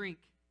as we drink.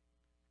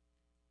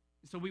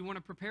 And so we want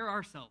to prepare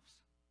ourselves.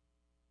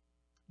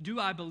 Do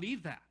I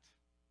believe that?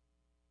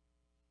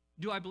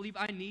 Do I believe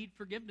I need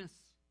forgiveness?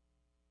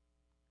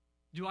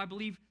 Do I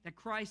believe that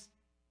Christ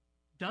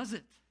does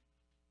it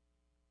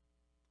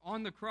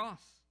on the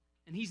cross,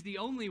 and he's the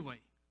only way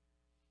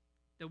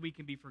that we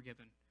can be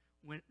forgiven?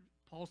 When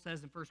Paul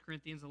says in 1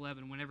 Corinthians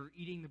 11, whenever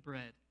eating the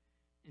bread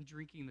and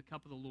drinking the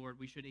cup of the Lord,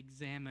 we should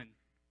examine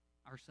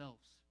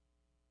ourselves.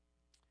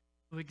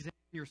 So examine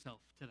yourself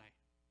today.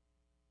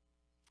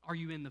 Are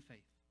you in the faith,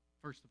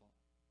 first of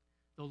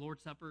all? The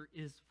Lord's Supper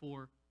is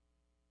for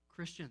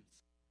Christians,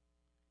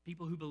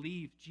 people who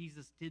believe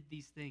Jesus did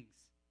these things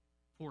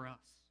for us.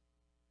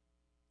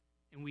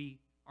 And we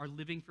are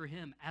living for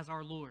him as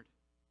our Lord,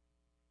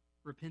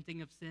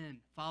 repenting of sin,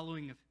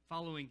 following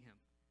him.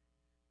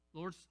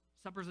 Lord's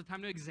Supper is a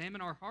time to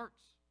examine our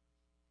hearts.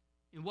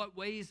 In what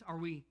ways are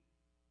we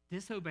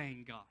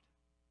disobeying God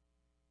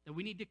that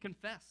we need to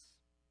confess?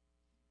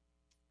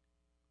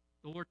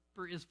 The Lord's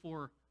Supper is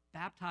for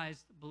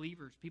baptized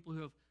believers, people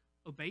who have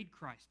obeyed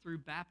Christ through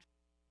baptism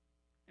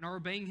and are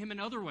obeying him in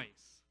other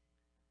ways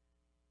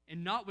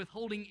and not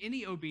withholding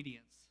any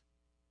obedience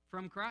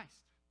from Christ.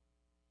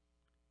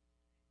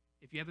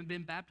 If you haven't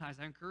been baptized,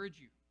 I encourage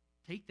you,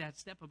 take that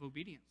step of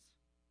obedience.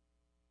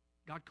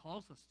 God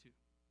calls us to.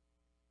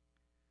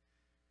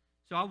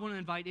 So I want to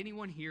invite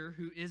anyone here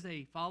who is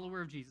a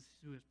follower of Jesus,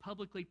 who has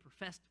publicly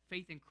professed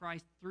faith in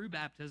Christ through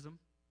baptism,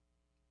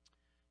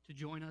 to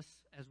join us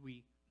as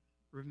we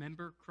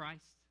remember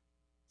Christ,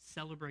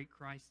 celebrate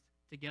Christ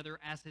together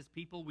as his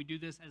people. We do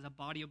this as a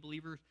body of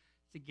believers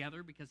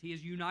together because he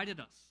has united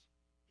us.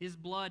 His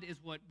blood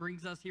is what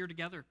brings us here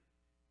together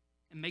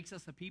and makes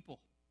us a people.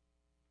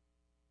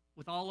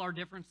 With all our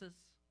differences,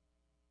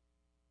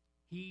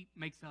 he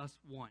makes us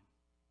one.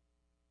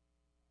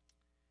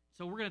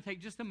 So we're going to take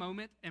just a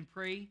moment and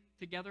pray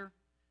together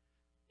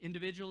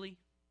individually.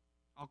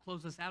 I'll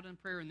close us out in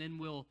prayer, and then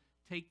we'll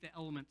take the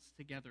elements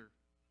together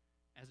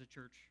as a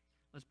church.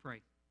 Let's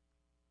pray.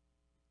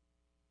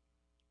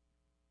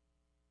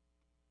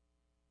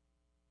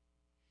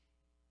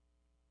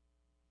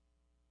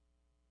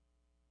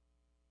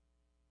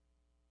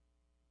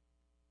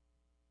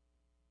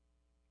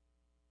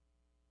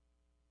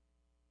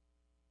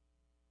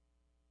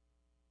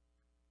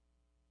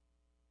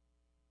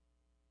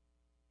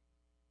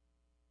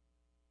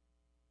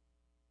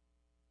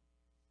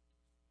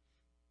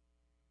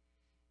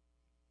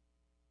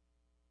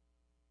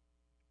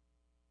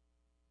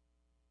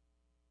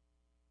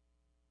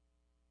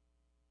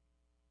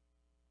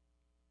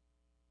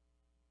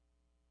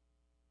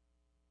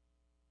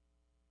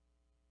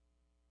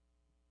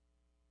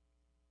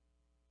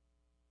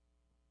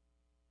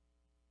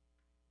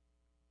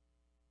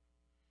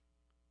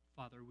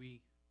 Father, we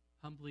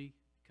humbly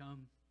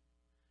come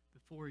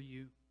before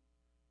you,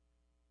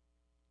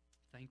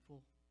 thankful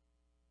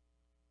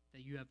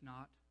that you have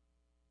not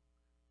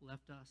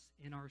left us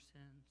in our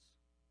sins,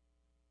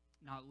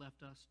 not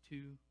left us to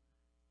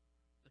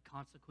the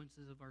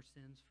consequences of our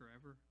sins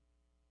forever,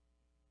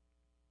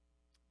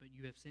 but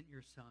you have sent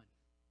your Son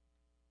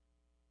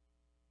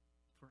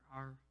for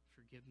our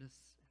forgiveness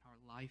and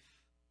our life.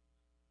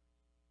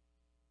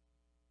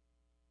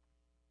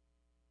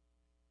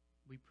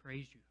 We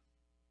praise you.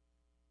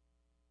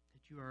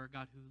 You are a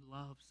God who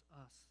loves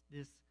us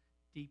this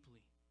deeply.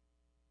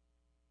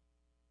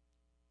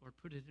 Lord,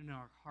 put it in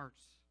our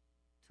hearts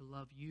to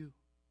love you,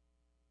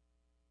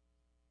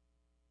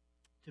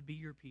 to be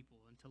your people,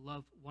 and to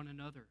love one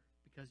another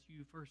because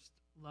you first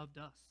loved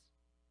us,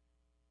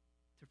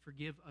 to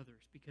forgive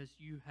others because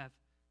you have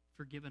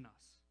forgiven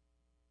us.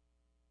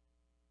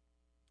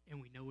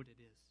 And we know what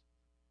it is.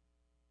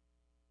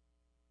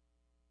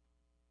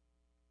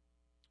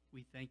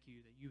 We thank you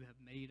that you have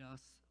made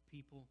us a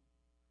people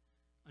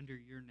under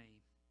your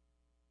name.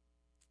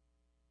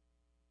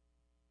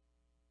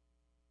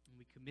 And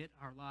we commit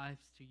our lives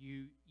to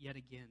you yet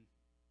again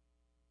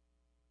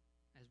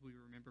as we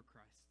remember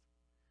Christ.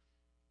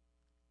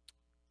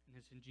 And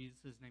it's in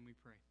Jesus' name we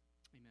pray.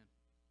 Amen.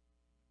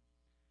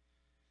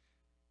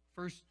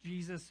 First,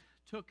 Jesus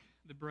took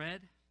the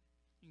bread.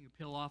 You can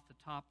peel off the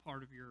top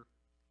part of your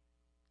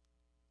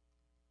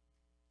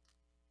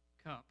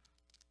cup.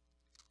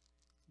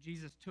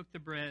 Jesus took the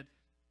bread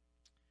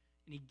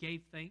and he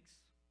gave thanks.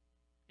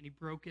 And he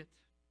broke it,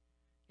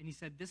 and he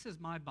said, "This is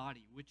my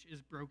body, which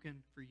is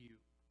broken for you.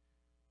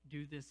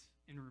 Do this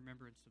in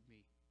remembrance of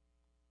me."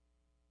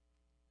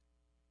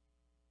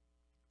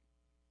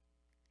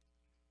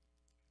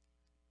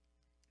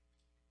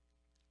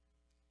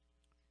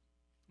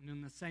 And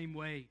in the same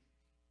way,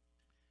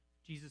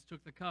 Jesus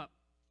took the cup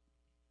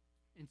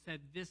and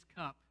said, "This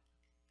cup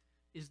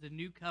is the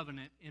new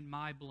covenant in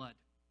my blood.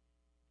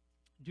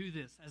 Do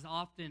this as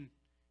often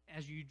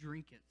as you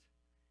drink it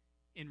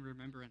in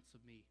remembrance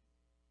of me."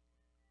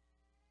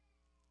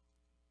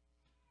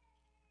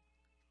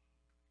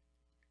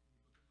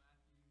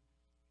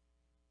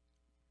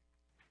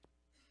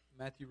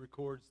 Matthew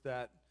records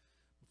that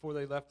before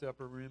they left the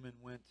upper room and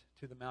went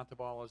to the Mount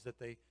of Olives that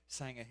they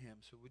sang a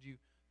hymn. So would you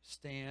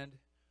stand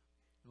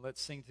and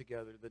let's sing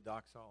together the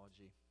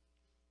doxology.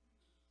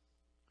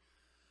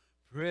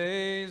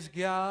 Praise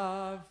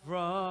God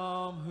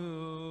from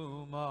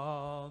whom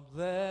all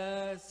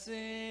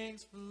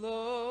blessings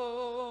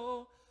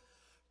flow.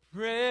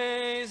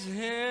 Praise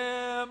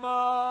Him,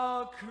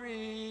 all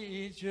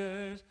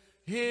creatures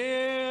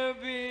here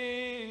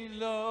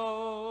below.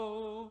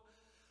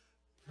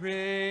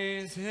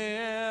 Praise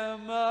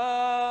Him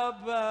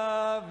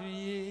above,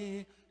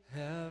 ye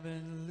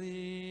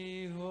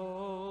heavenly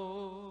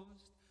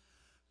host.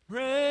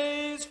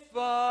 Praise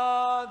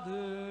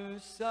Father,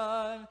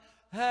 Son,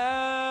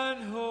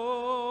 and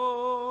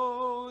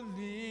Holy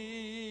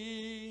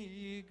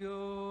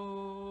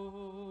Ghost.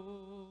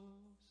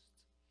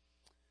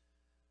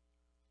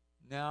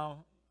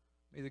 Now,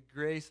 may the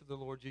grace of the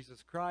Lord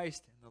Jesus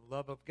Christ and the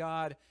love of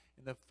God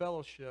and the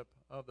fellowship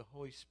of the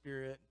Holy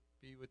Spirit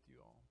be with you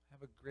all.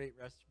 Have a great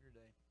rest of your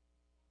day.